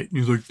website. And he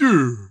was like,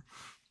 yeah,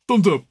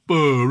 thumbs up,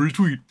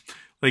 retweet.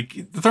 Like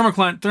the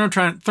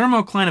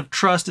thermocline of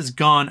trust is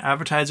gone.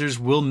 Advertisers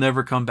will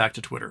never come back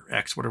to Twitter,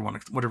 X,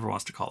 whatever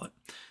wants to call it.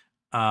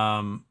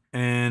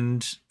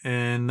 And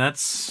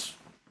that's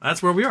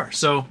where we are.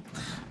 So,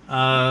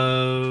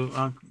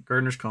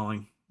 Gardner's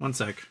calling. One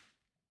sec.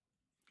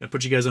 Gotta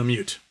put you guys on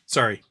mute.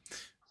 Sorry.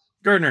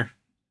 Gardner.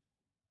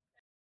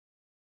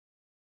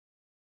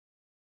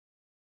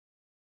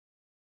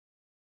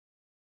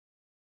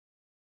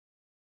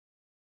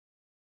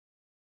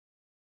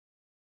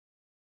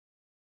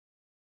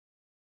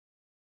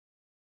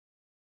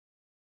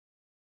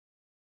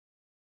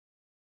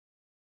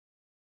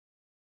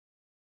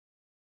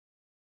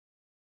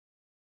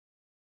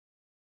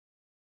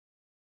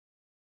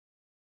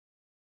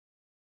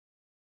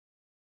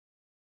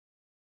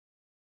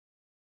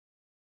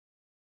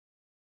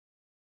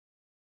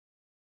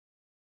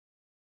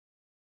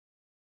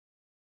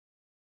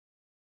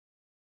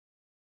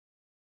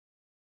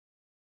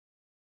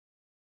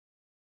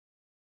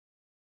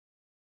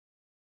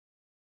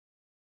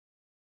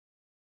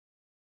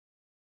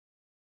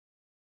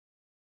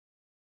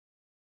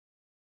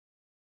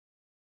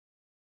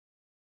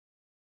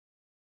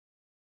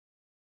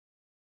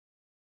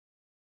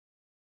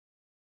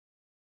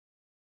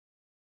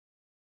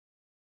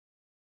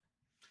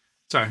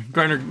 Sorry,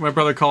 Gardner, my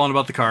brother calling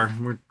about the car.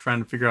 We're trying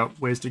to figure out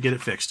ways to get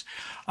it fixed.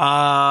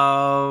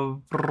 Where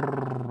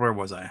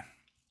was I?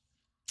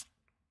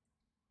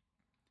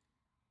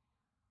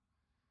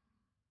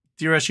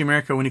 Dear SG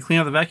America, when you clean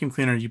out the vacuum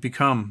cleaner, you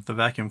become the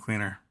vacuum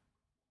cleaner.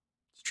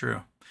 It's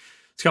true.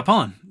 Scott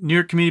Pollen, New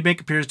York Community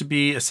Bank appears to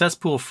be a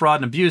cesspool of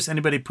fraud and abuse.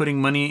 Anybody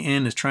putting money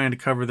in is trying to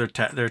cover their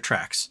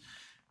tracks.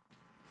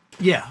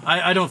 Yeah,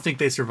 I don't think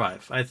they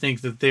survive. I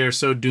think that they are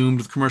so doomed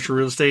with commercial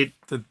real estate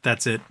that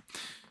that's it.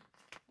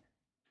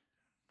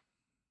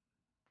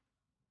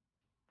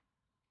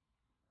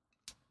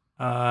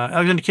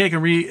 Alexander K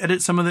can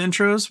re-edit some of the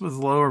intros with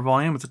lower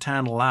volume with the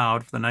tan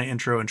loud for the night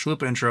intro and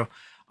chalupa intro.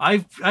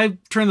 I've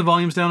turned the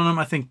volumes down on them.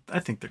 I think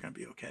they're gonna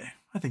be okay.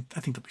 I think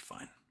they'll be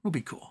fine. We'll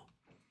be cool.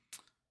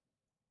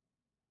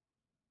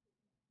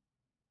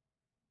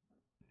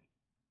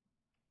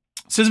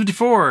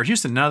 Sis54,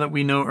 Houston, now that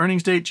we know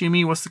earnings date,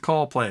 Jimmy, what's the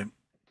call play?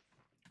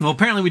 Well,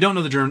 apparently we don't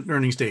know the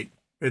earnings date.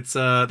 It's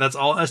that's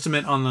all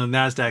estimate on the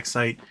NASDAQ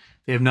site.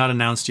 They have not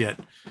announced yet.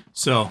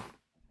 So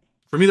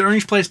for me, the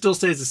earnings play still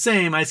stays the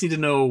same. I just need to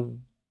know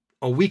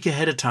a week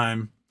ahead of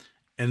time,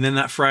 and then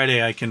that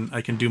Friday I can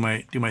do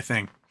my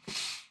thing.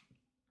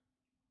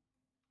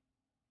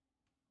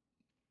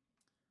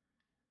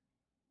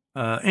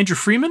 Andrew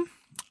Freeman,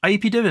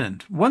 IEP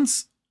dividend.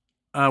 Once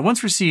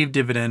received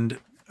dividend,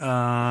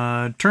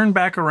 turn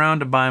back around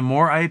to buy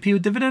more IEP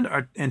with dividend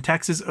and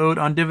taxes owed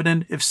on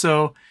dividend? If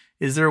so,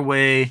 is there a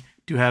way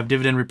to have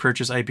dividend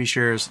repurchase IEP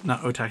shares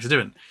not owe taxes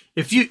dividend?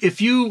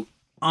 If you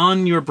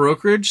on your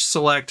brokerage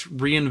select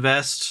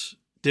reinvest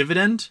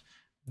dividend,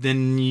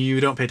 then you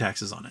don't pay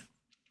taxes on it.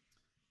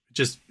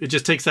 It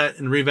just takes that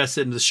and reinvests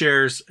it into the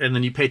shares, and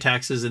then you pay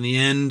taxes in the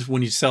end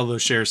when you sell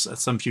those shares at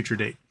some future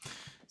date.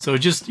 So you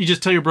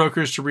just tell your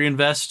brokers to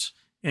reinvest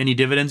any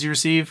dividends you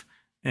receive,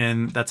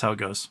 and that's how it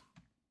goes.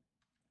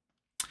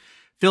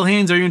 Phil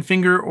Haynes, are you in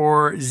Finger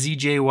or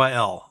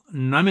ZJYL?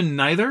 I'm in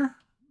neither.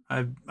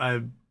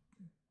 I've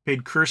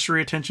paid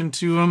cursory attention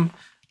to them.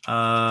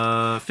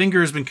 Finger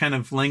has been kind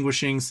of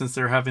languishing since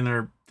they're having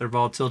their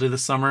volatility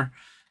this summer.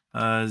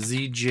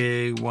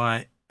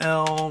 ZJYL,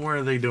 where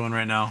are they doing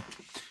right now?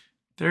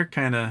 They're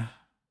kind of,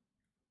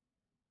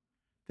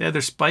 they had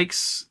their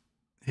spikes,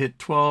 hit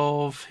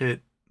 12,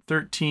 hit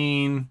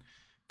 13.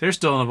 They're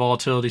still in a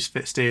volatility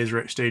stage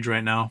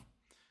right now.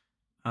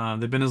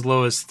 They've been as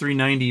low as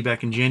 390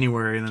 back in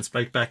January and then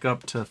spiked back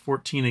up to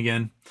 14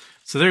 again.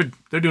 So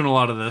they're doing a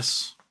lot of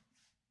this.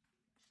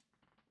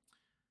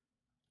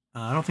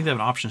 I don't think they have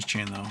an options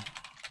chain though.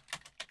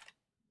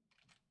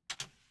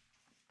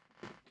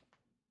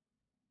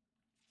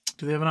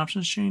 Do they have an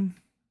options chain?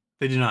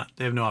 They do not.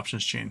 They have no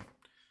options chain.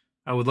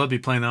 I would love to be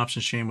playing the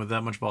options chain with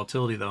that much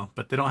volatility though,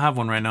 but they don't have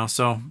one right now,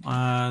 so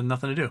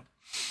nothing to do.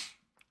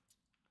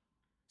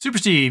 Super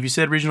Steve, you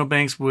said regional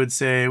banks would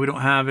say, we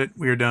don't have it,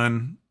 we are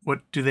done. What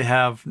do they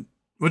have?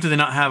 What do they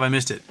not have? I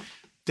missed it.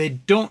 They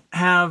don't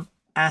have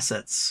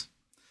assets.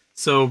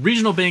 So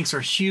regional banks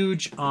are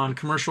huge on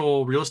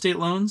commercial real estate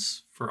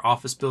loans for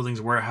office buildings,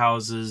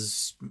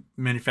 warehouses,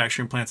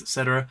 manufacturing plants,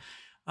 etc.,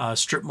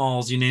 strip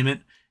malls, you name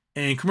it.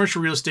 And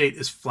commercial real estate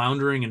is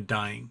floundering and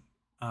dying.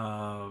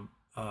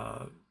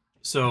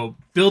 So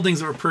buildings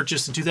that were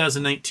purchased in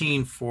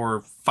 2019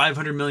 for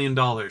 $500 million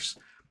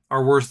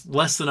are worth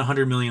less than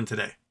 $100 million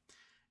today.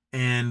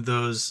 And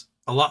a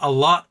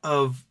lot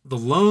of the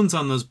loans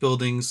on those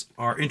buildings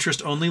are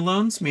interest-only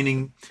loans,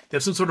 meaning they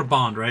have some sort of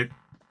bond, right?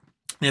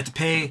 They have to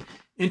pay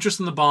interest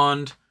on the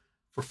bond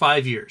for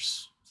 5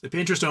 years. So they pay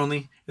interest only,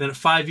 and then at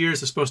 5 years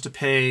they're supposed to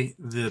pay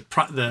the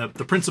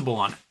principal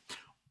on it.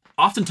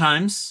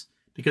 Oftentimes,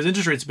 because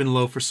interest rates have been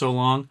low for so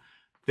long,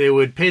 they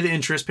would pay the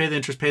interest, and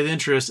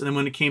then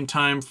when it came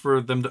time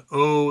for them to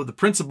owe the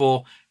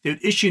principal, they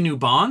would issue new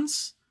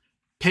bonds,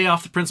 pay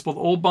off the principal of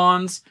the old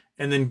bonds,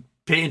 and then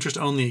pay interest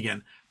only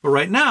again. But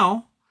right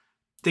now,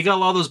 they got a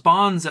lot of those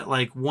bonds at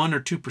like 1 or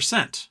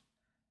 2%.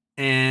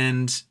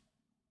 And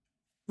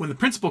when the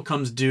principal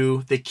comes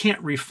due, they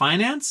can't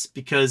refinance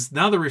because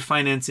now they're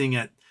refinancing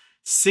at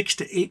 6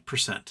 to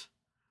 8%.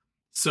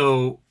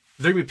 So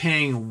they're going to be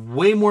paying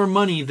way more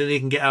money than they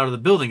can get out of the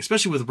building,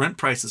 especially with rent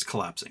prices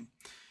collapsing.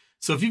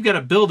 So if you've got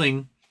a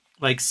building,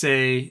 like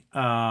say,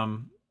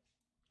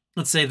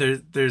 let's say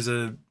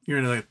you're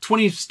in a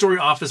 20-story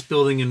office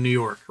building in New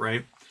York,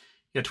 right?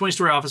 You got a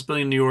 20-story office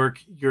building in New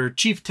York. Your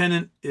chief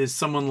tenant is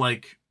someone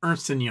like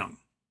Ernst & Young.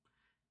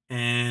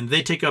 And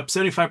they take up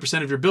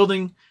 75% of your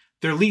building.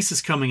 Their lease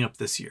is coming up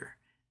this year.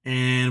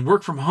 And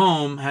work from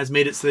home has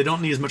made it so they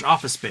don't need as much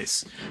office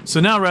space. So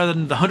now rather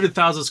than the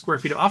 100,000 square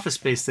feet of office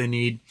space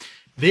they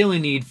only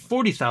need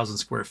 40,000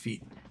 square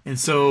feet. And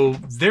so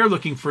they're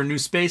looking for a new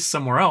space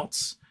somewhere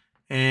else.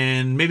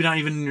 And maybe not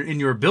even in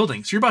your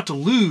building. So you're about to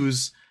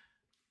lose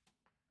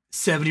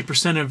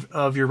 70%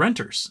 of your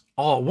renters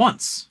all at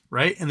once,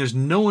 right? And there's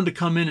no one to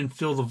come in and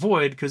fill the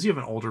void because you have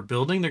an older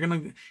building.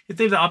 If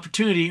they have the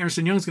opportunity, Ernst &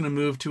 Young's going to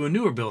move to a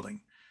newer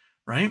building,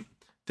 right?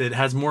 That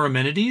has more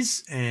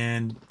amenities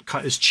and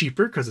is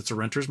cheaper because it's a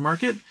renter's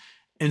market.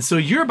 And so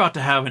you're about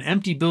to have an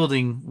empty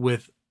building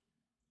with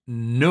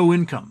no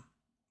income,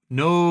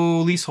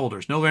 no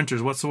leaseholders, no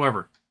renters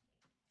whatsoever.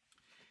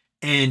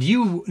 And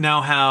you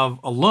now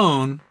have a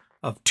loan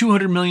of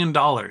 $200 million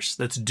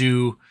that's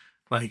due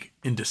like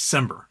in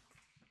December.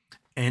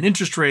 And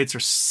interest rates are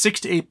 6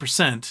 to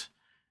 8%,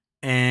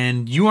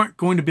 and you aren't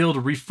going to be able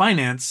to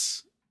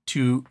refinance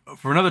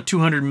for another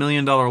 $200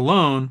 million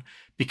loan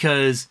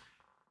because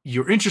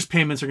your interest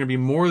payments are going to be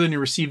more than you're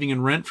receiving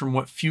in rent from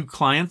what few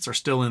clients are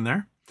still in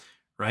there,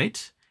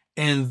 right?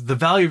 And the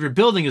value of your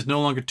building is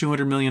no longer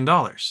 $200 million.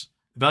 The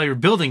value of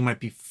your building might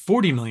be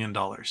 $40 million,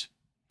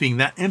 being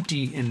that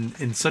empty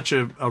in such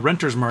a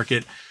renter's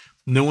market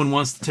No one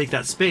wants to take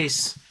that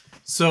space.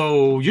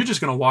 So you're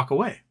just going to walk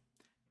away.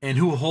 And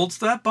who holds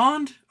that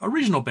bond? A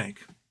regional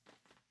bank.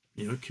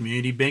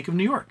 Community Bank of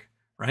New York,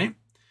 right?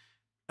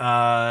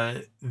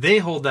 They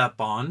hold that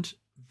bond.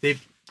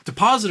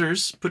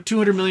 Depositors put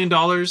 $200 million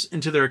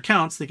into their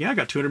accounts thinking, I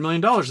got $200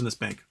 million in this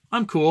bank.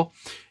 I'm cool.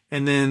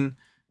 And then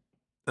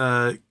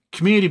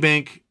Community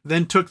Bank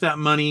then took that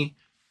money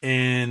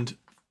and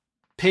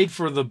paid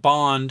for the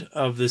bond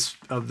of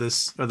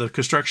the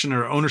construction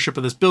or ownership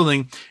of this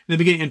building, and they've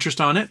been getting interest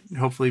on it,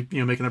 hopefully,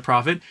 making a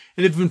profit.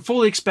 And they've been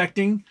fully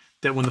expecting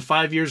that when the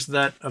 5 years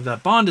of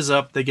that bond is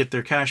up, they get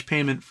their cash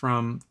payment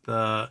from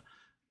the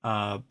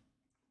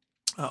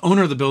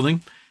owner of the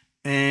building,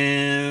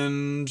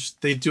 and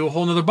they do a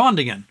whole nother bond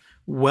again.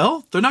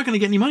 Well, they're not going to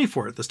get any money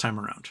for it this time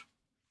around.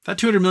 That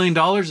 $200 million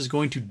is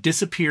going to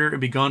disappear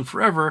and be gone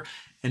forever.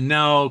 And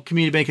now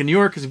Community Bank of New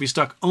York is going to be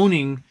stuck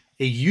owning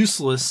a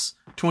useless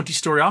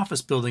 20-story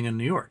office building in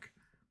New York.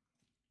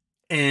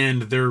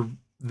 And their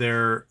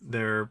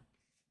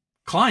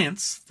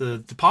clients, the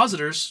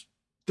depositors,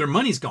 their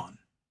money's gone.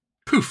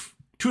 Poof,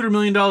 $200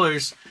 million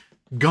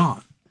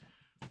gone.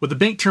 What the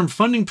Bank Term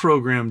Funding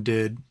Program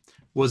did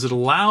was it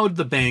allowed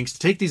the banks to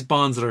take these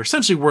bonds that are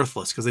essentially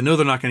worthless because they know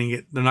they're not going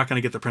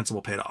to get the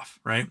principal paid off,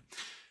 right?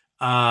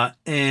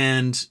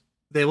 And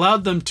they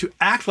allowed them to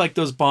act like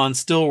those bonds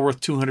still were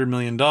worth $200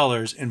 million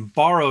and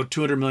borrow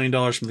 $200 million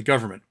from the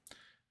government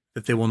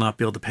that they will not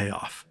be able to pay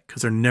off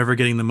because they're never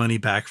getting the money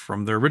back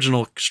from their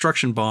original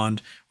construction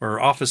bond or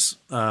office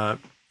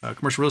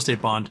commercial real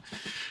estate bond.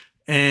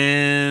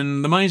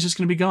 And the money's just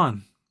going to be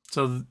gone.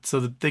 So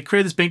they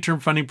created this Bank Term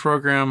Funding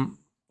Program.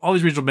 All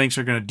these regional banks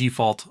are going to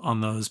default on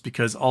those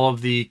because all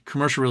of the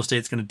commercial real estate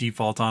is going to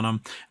default on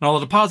them. And all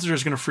the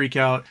depositors are going to freak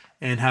out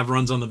and have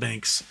runs on the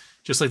banks,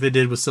 just like they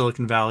did with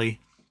Silicon Valley.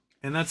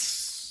 And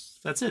that's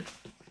it.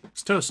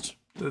 It's toast.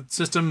 The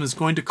system is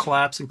going to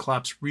collapse and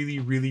collapse really,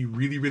 really,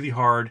 really, really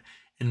hard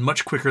and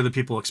much quicker than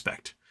people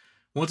expect.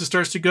 Once it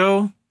starts to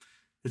go,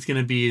 it's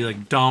going to be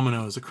like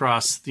dominoes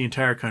across the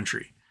entire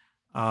country.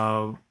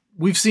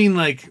 We've seen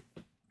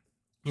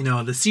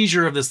the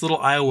seizure of this little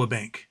Iowa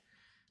bank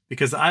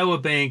because the Iowa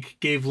bank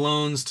gave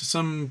loans to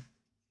some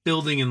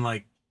building in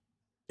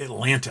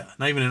Atlanta,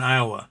 not even in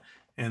Iowa.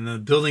 And the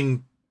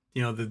building,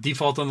 the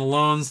default on the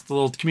loans, the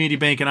little community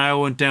bank in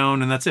Iowa went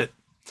down, and that's it.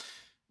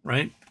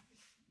 Right?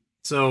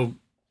 So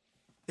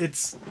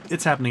it's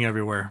happening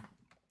everywhere.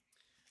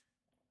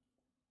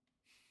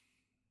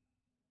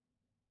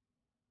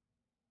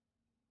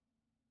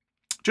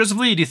 Joseph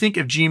Lee, do you think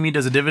if GME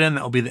does a dividend,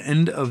 that will be the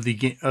end of the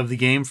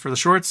game for the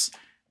shorts?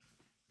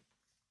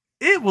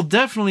 It will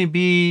definitely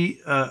be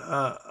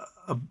a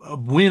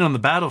win on the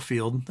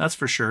battlefield, that's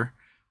for sure.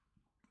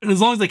 And as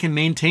long as they can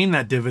maintain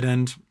that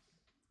dividend,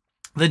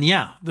 then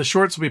yeah, the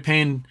shorts will be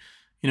paying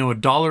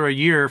 $1 a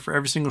year for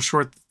every single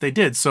short that they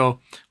did. So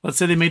let's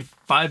say they made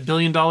 $5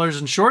 billion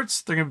in shorts,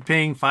 they're going to be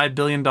paying $5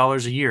 billion a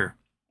year,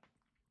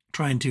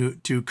 trying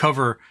to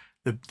cover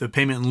the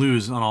payment and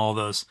lose on all of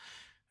those.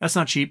 That's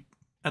not cheap.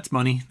 That's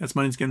money. That's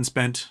money that's getting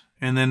spent.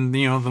 And then,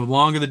 the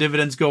longer the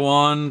dividends go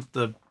on,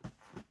 the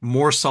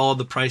more solid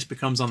the price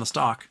becomes on the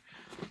stock.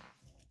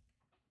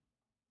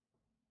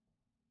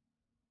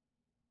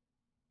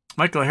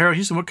 Michael O'Hara,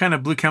 Houston, what kind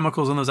of blue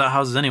chemicals in those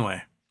outhouses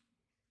anyway?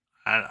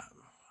 I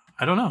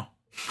don't know.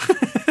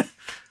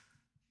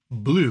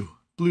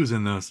 Blue's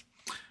in those.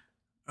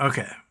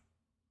 Okay.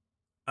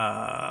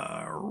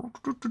 All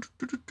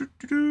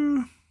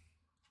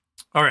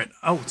right.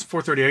 Oh, it's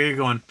 4:30. I gotta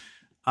go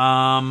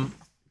on.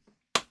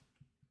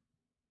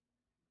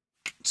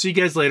 See you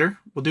guys later.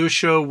 We'll do a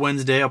show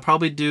Wednesday. I'll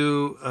probably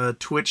do a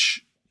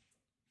Twitch.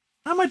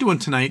 I might do one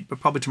tonight, but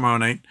probably tomorrow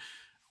night.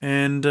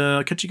 And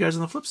I'll catch you guys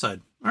on the flip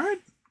side. All right,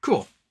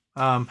 cool.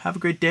 Have a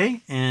great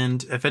day.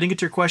 And if I didn't get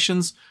to your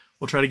questions,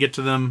 we'll try to get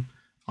to them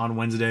on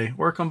Wednesday.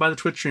 Or come by the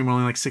Twitch stream.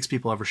 Only 6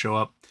 people ever show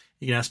up.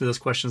 You can ask me those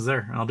questions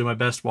there. And I'll do my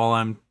best while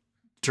I'm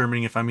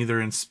determining if I'm either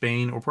in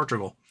Spain or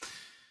Portugal.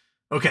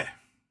 Okay,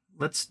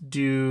 let's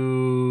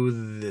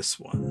do this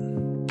one.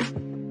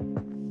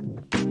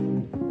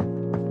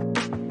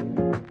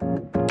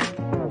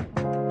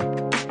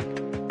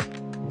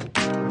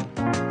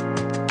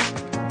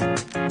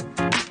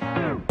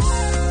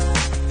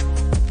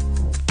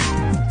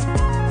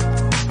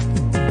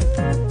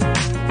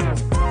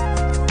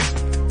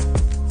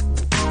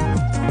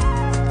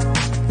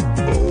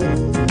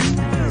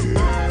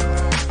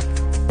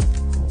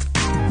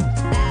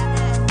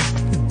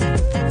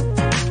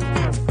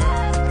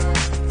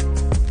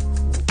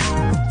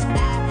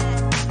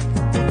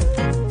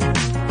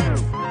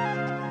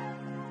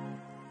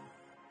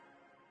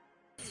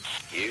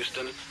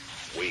 Houston,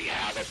 we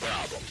have a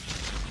problem.